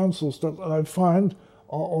these answers that I find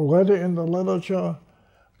are already in the literature,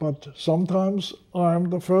 but sometimes I'm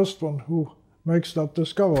the first one who makes that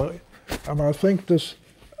discovery. And I think this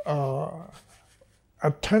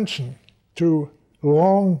attention to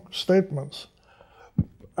wrong statements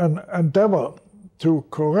and endeavor to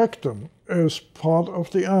correct them is part of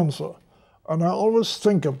the answer. And I always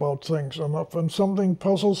think about things, and when something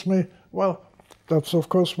puzzles me, well, that's of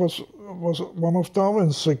course was one of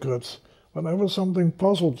Darwin's secrets. Whenever something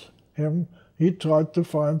puzzled him, he tried to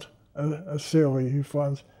find a theory.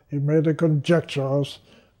 He made a conjecture, as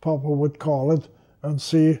Papa would call it, and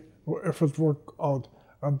see if it worked out.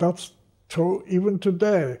 And that's true even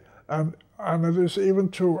today. And it is even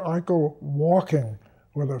true. I go walking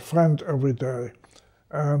with a friend every day,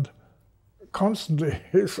 and constantly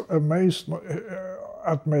he's amazed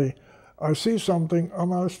at me. I see something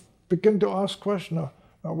and I begin to ask questions.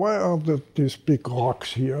 Now, why are these big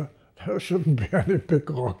rocks here? There shouldn't be any big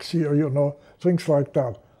rocks here, you know, things like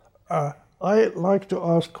that. I like to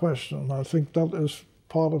ask questions. I think that is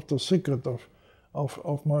part of the secret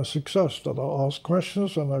of my success, that I ask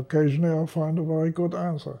questions and occasionally I find a very good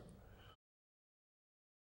answer.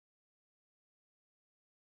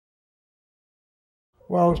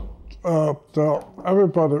 Well,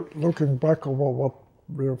 everybody looking back over what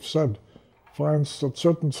we have said finds that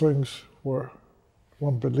certain things were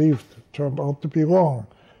one believed turned out to be wrong.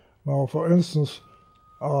 Now, for instance,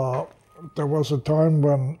 there was a time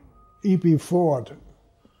when E.B. Ford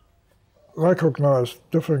recognized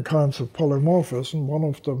different kinds of polymorphism, one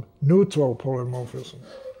of them neutral polymorphism.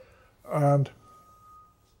 And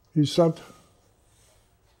he said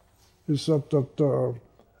that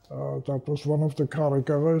that was one of the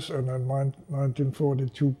categories, and in my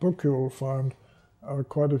 1942 book you will find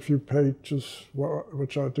quite a few pages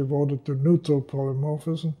which I devoted to neutral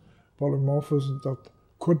polymorphism that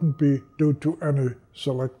couldn't be due to any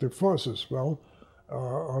selective forces. Well,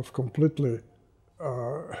 I've completely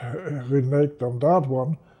reneged on that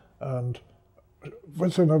one, and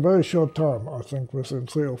within a very short time, I think within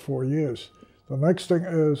 3 or 4 years. The next thing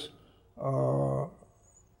is,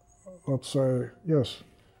 let's say, yes,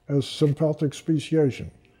 is sympathetic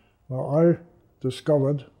speciation. Now, I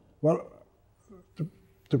discovered, well,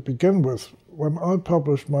 to begin with, when I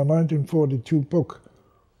published my 1942 book,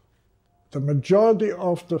 the majority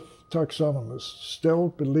of the taxonomists still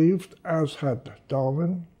believed, as had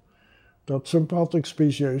Darwin, that sympathetic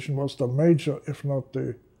speciation was the major, if not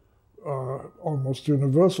the almost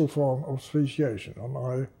universal form of speciation. And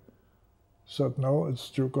I said, no, it's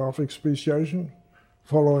geographic speciation,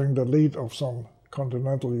 following the lead of some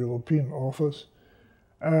continental European authors.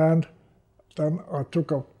 And then I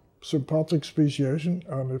took up sympathetic speciation,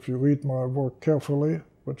 and if you read my work carefully,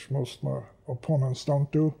 which most of my opponents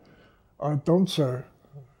don't do, I don't say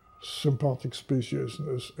sympathetic speciation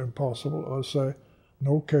is impossible. I say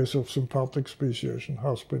no case of sympathetic speciation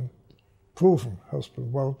has been proven, has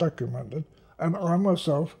been well documented. And I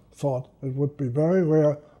myself thought it would be very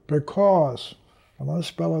rare because, and I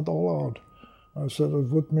spell it all out, I said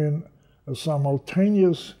it would mean a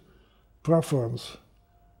simultaneous preference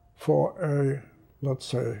for a, let's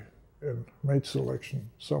say, in mate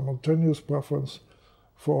selection, simultaneous preference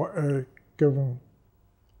for a given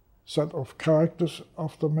set of characters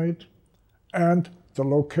of the mate and the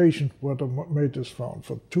location where the mate is found,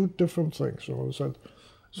 for two different things. So I said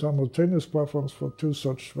simultaneous preference for two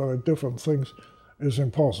such very different things is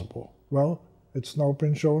impossible. Well, it's now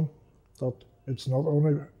been shown that it's not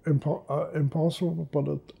only impossible, but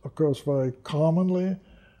it occurs very commonly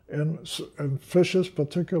in fishes,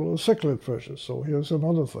 particularly cichlid fishes. So here's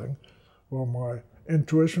another thing where my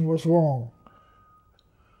intuition was wrong.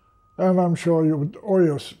 And I'm sure you would, oh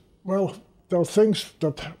yes, well, there are things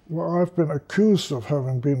that where I've been accused of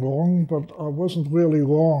having been wrong, but I wasn't really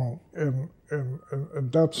wrong in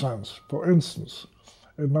that sense. For instance,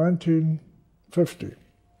 in 1950,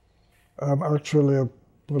 and actually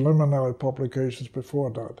preliminary publications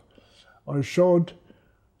before that, I showed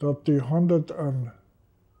that the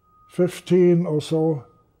 115 or so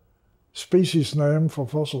species name for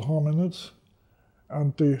fossil hominids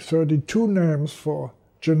and the 32 names for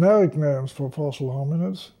generic names for fossil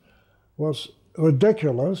hominids was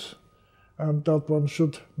ridiculous, and that one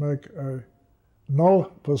should make a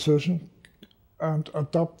null position and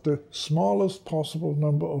adopt the smallest possible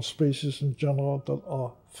number of species in general that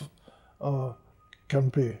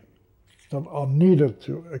are needed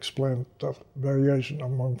to explain that variation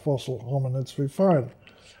among fossil hominids we find.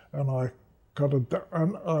 And I cut it down,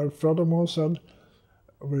 and I furthermore said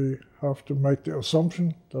we have to make the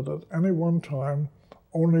assumption that at any one time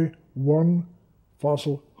only one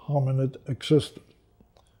fossil hominid existed.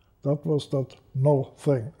 That was that null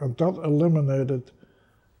thing, and that eliminated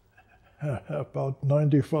about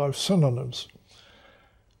 95 synonyms.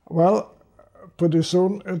 Well, pretty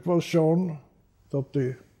soon it was shown that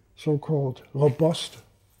the so-called robust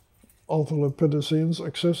Australopithecines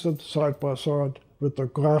existed side by side with the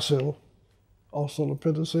gracile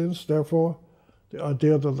Australopithecines. Therefore, the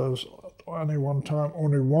idea that there's at any one time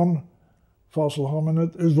only one fossil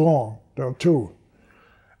hominid is wrong. There are two.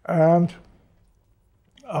 And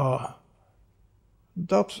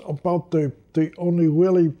that's about the only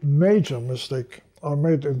really major mistake I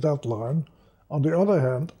made in that line. On the other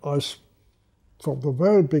hand, from the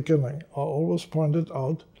very beginning, I always pointed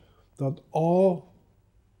out that all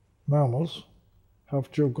mammals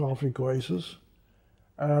have geographic races.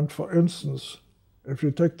 And for instance, if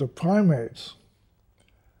you take the primates,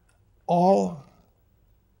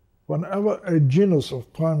 whenever a genus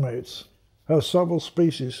of primates has several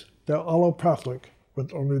species, they're allopathic,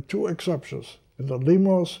 with only two exceptions. In the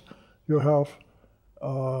lemurs, you have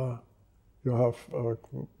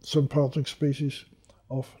sympatric species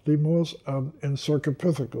of lemurs, and in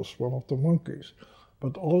Cercopithecus, one of the monkeys.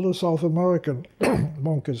 But all the South American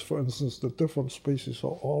monkeys, for instance, the different species are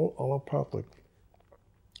all allopathic.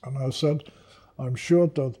 And I said, I'm sure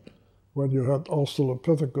that when you had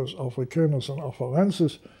Australopithecus africanus and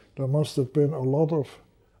afarensis, there must have been a lot of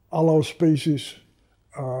allo species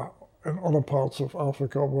in other parts of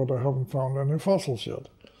Africa where they haven't found any fossils yet.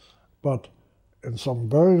 But in some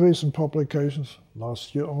very recent publications,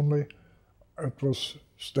 last year only, it was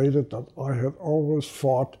stated that I had always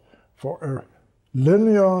fought for a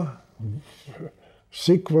linear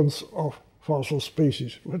sequence of fossil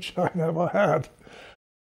species, which I never had.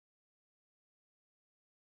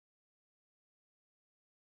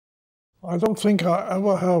 I don't think I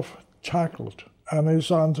ever have tackled any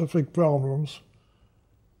scientific problems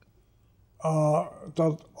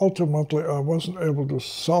that ultimately I wasn't able to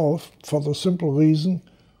solve, for the simple reason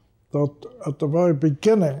that at the very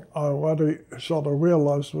beginning I already sort of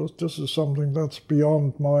realized this is something that's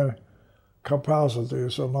beyond my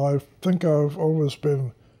capacities, and I think I've always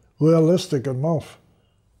been realistic enough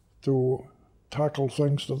to tackle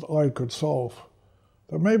things that I could solve.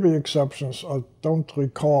 There may be exceptions I don't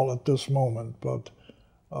recall at this moment, but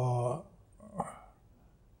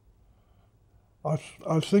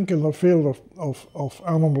I think in the field of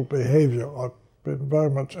animal behavior, I've been very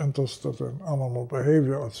much interested in animal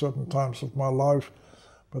behavior at certain times of my life,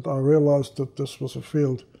 but I realized that this was a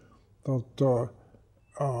field that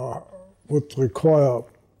would require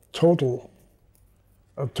total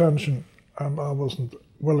attention, and I wasn't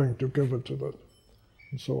willing to give it to that.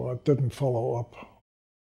 And so I didn't follow up.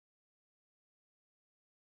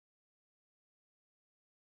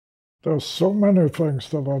 There's so many things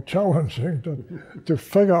that are challenging that to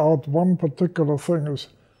figure out one particular thing is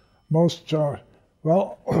most challenging.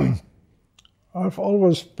 Well, I've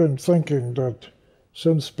always been thinking that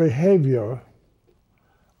since behavior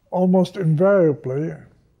almost invariably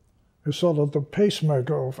is sort of the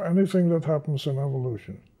pacemaker of anything that happens in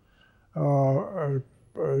evolution, a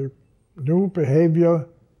new behavior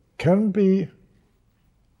can be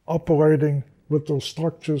operating with those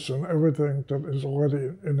structures and everything that is already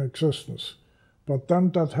in existence. But then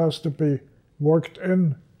that has to be worked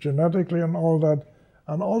in genetically and all that,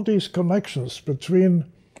 and all these connections between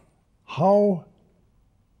how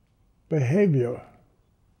behavior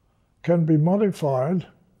can be modified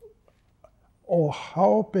or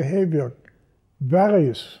how behavior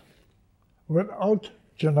varies without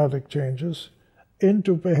genetic changes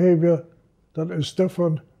into behavior that is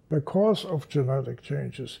different because of genetic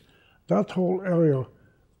changes. That whole area,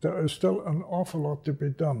 there is still an awful lot to be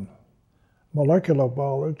done. Molecular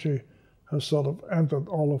biology has sort of entered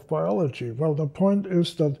all of biology. Well, the point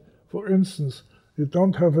is that, for instance, you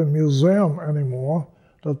don't have a museum anymore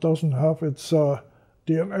that doesn't have its DNA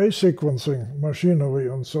sequencing machinery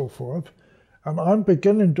and so forth. And I'm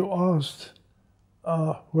beginning to ask,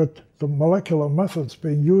 with the molecular methods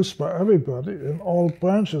being used by everybody in all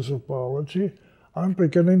branches of biology, I'm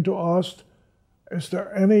beginning to ask, is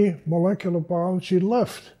there any molecular biology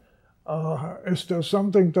left? Is there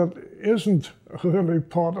something that isn't really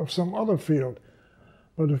part of some other field?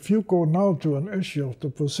 But if you go now to an issue of the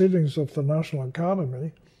Proceedings of the National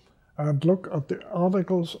Academy and look at the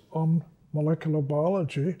articles on molecular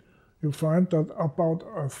biology, you find that about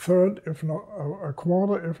a third, if not a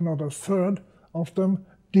quarter, if not a third of them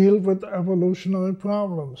deal with evolutionary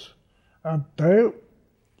problems. And the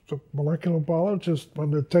molecular biologists,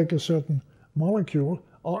 when they take a certain molecule,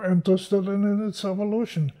 are interested in its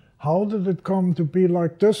evolution. How did it come to be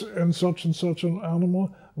like this in such and such an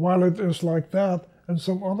animal, while it is like that in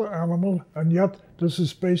some other animal, and yet this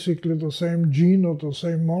is basically the same gene or the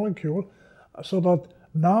same molecule, so that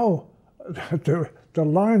now the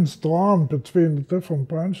lines drawn between the different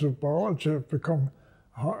branches of biology have become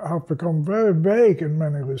very vague in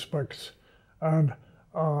many respects. And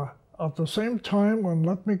at the same time, and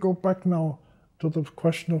let me go back now to the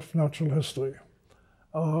question of natural history.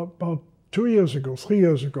 About 3 years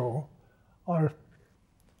ago, I,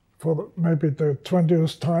 for maybe the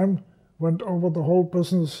 20th time, went over the whole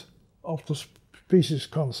business of the species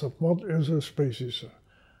concept. What is a species?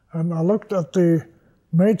 And I looked at the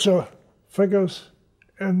major figures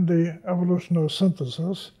in the evolutionary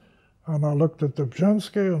synthesis, and I looked at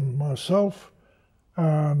Dubzhansky and myself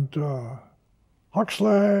and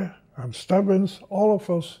Huxley and Stebbins. All of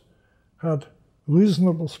us had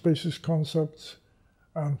reasonable species concepts,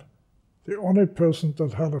 and the only person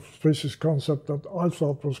that had a species concept that I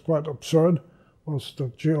thought was quite absurd was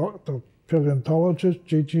the paleontologist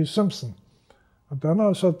G.G. Simpson. And then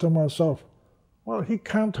I said to myself, well, he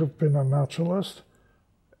can't have been a naturalist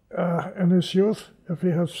in his youth if he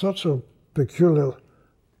had such a peculiar,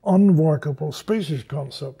 unworkable species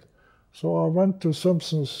concept. So I went to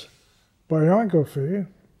Simpson's biography,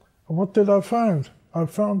 and what did I find? I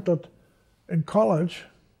found that in college,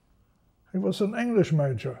 he was an English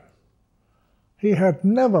major. He had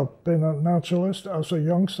never been a naturalist as a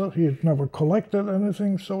youngster. He had never collected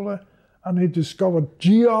anything solar, and he discovered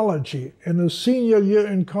geology in his senior year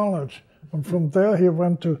in college. And from there, he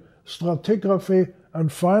went to stratigraphy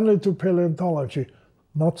and finally to paleontology.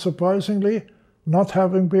 Not surprisingly, not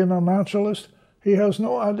having been a naturalist, he has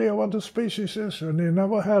no idea what a species is, and he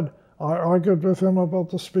never had. I argued with him about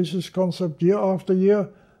the species concept year after year,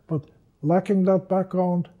 but lacking that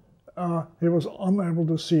background, he was unable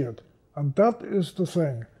to see it. And that is the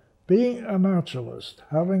thing. Being a naturalist,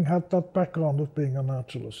 having had that background of being a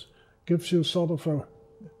naturalist, gives you sort of a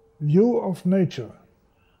view of nature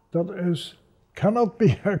that cannot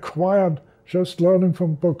be acquired just learning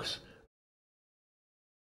from books.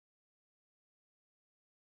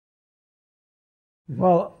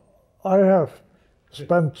 Well, I have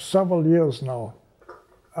spent several years now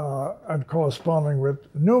and corresponding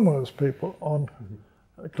with numerous people on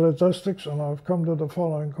cladistics, and I've come to the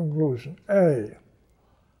following conclusion. A,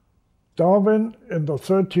 Darwin, in the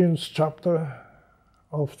 13th chapter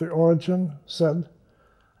of The Origin, said,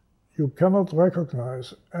 you cannot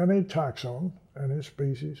recognize any taxon, any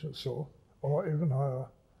species and so, or even higher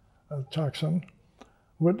taxon,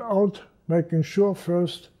 without making sure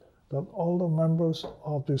first that all the members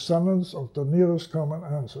are descendants of the nearest common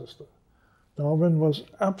ancestor. Darwin was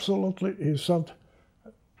absolutely, he said,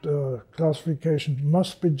 the classification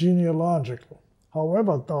must be genealogical.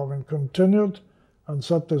 However, Darwin continued and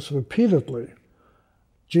said this repeatedly,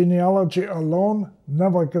 genealogy alone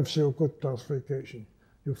never gives you a good classification.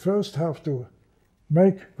 You first have to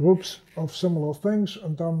make groups of similar things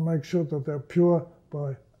and then make sure that they're pure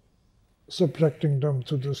by subjecting them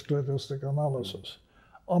to this cladistic analysis.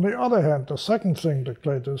 On the other hand, the second thing the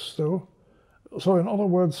cladists do, so in other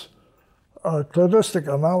words, cladistic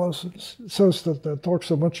analysis says that they talk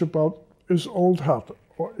so much about is old hat,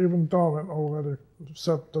 or even Darwin already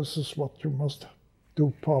said this is what you must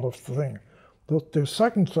do part of the thing. The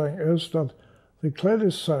second thing is that the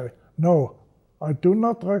cladists say, no, I do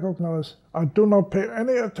not recognize, I do not pay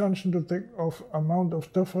any attention to the amount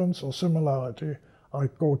of difference or similarity. I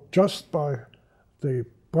go just by the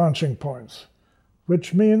branching points,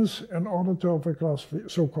 which means in order to have a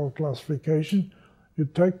so-called classification, you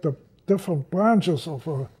take the different branches of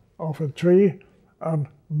a tree and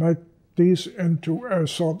make these into a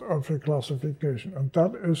sort of a classification. And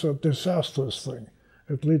that is a disastrous thing.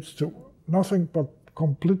 It leads to nothing but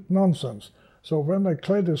complete nonsense. So when a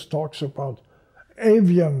cladist talks about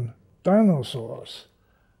avian dinosaurs,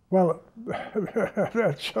 well,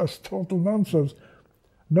 that's just total nonsense.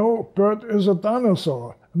 No bird is a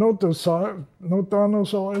dinosaur. No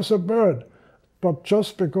dinosaur is a bird. But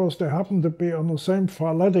just because they happen to be on the same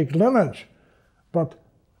phyletic lineage. But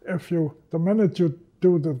the minute you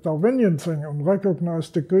do the Darwinian thing and recognize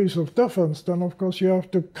degrees of difference, then of course you have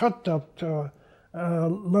to cut that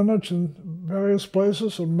lineage in various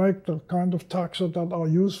places and make the kind of taxa that are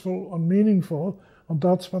useful and meaningful, and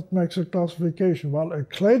that's what makes a classification. While a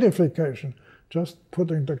cladification, just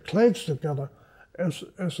putting the clades together, is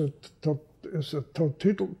a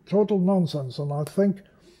total nonsense. And I think,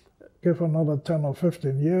 give another 10 or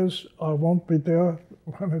 15 years, I won't be there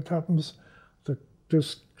when it happens.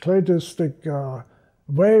 This cladistic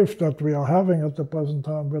wave that we are having at the present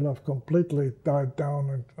time will have completely died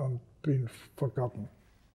down and been forgotten.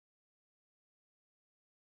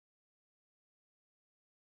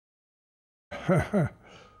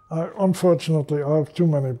 Unfortunately, I have too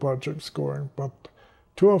many projects going, but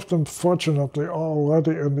two of them, fortunately, are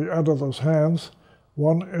already in the editor's hands.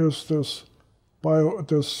 One is this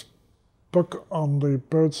book on the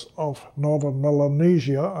birds of northern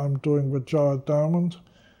Melanesia I'm doing with Jared Diamond,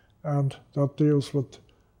 and that deals with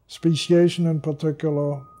speciation in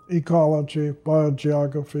particular, ecology,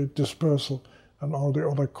 biogeography, dispersal, and all the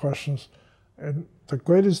other questions. In the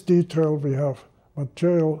greatest detail, we have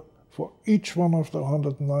material for each one of the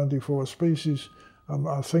 194 species, and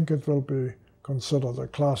I think it will be considered a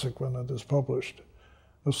classic when it is published.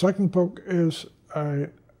 The second book is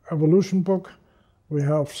an evolution book. We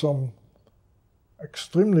have some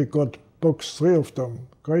extremely good books, 3 of them,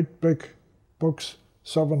 great big books,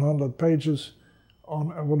 700 pages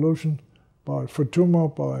on evolution by Futuma,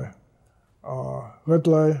 by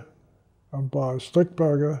Ridley, and by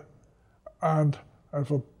Strickberger. And if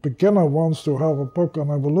a beginner wants to have a book on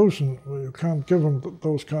evolution, well, you can't give him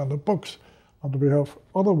those kind of books. And we have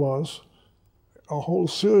otherwise a whole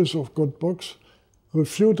series of good books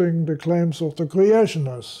refuting the claims of the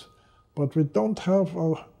creationists. But we don't have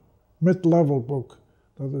a mid-level book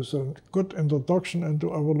that is a good introduction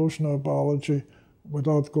into evolutionary biology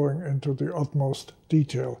without going into the utmost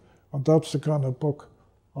detail. And that's the kind of book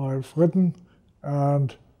I've written,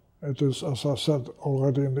 and it is, as I said,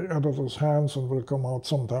 already in the editor's hands and will come out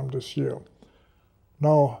sometime this year.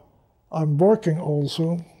 Now, I'm working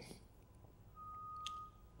also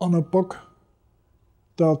on a book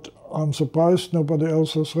that I'm surprised nobody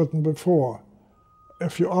else has written before.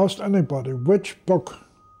 If you asked anybody which book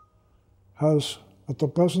has, at the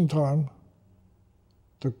present time,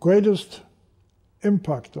 the greatest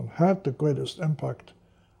impact and had the greatest impact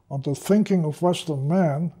on the thinking of Western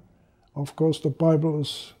man, of course the Bible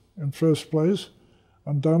is in first place,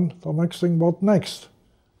 and then the next thing, what next?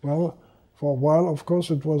 Well, for a while, of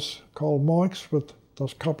course, it was Karl Marx with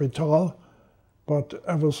Das Kapital, but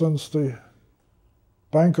ever since the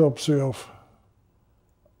bankruptcy of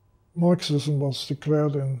Marxism was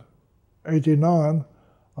declared in '89,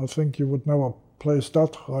 I think you would never place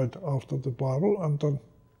that right after the Bible. And then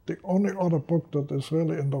the only other book that is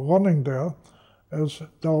really in the running there is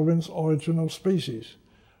Darwin's Origin of Species.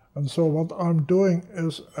 And so what I'm doing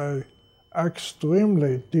is an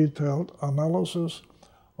extremely detailed analysis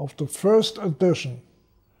of the first edition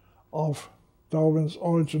of Darwin's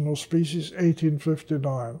Origin of Species,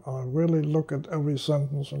 1859. I really look at every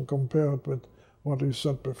sentence and compare it with what he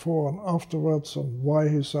said before and afterwards, and why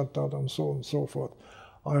he said that, and so on and so forth.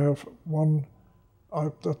 I have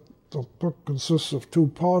the book consists of 2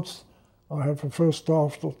 parts. I have a first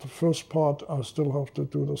draft of the first part. I still have to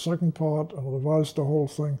do the second part and revise the whole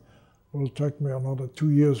thing. It will take me another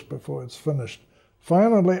 2 years before it's finished.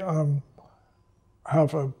 Finally, I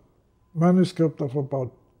have a manuscript of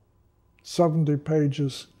about 70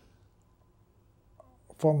 pages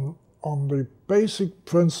on the basic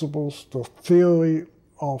principles, the theory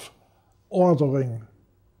of ordering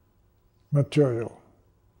material,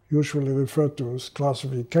 usually referred to as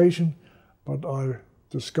classification, but I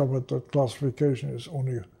discovered that classification is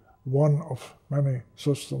only one of many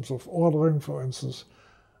systems of ordering. For instance,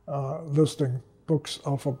 listing books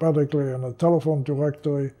alphabetically in a telephone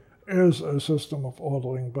directory is a system of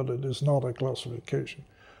ordering, but it is not a classification.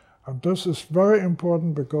 And this is very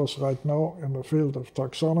important because right now in the field of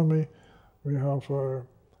taxonomy, we have a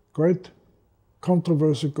great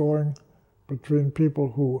controversy going between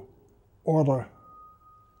people who order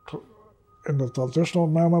in the traditional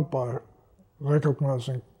manner by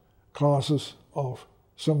recognizing classes of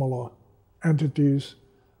similar entities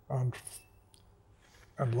and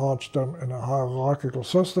enlarge them in a hierarchical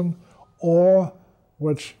system, or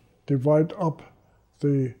which divide up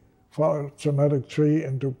the phylogenetic tree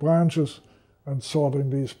into branches and sorting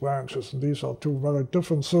these branches. And these are 2 very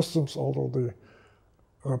different systems, although the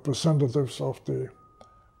representatives of the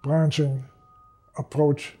branching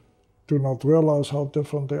approach do not realize how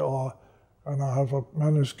different they are. And I have a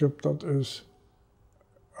manuscript that is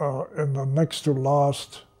in the next to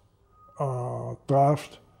last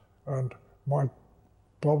draft, and might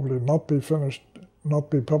probably not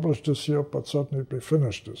be published this year, but certainly be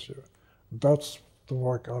finished this year. That's the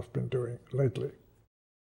work I've been doing lately.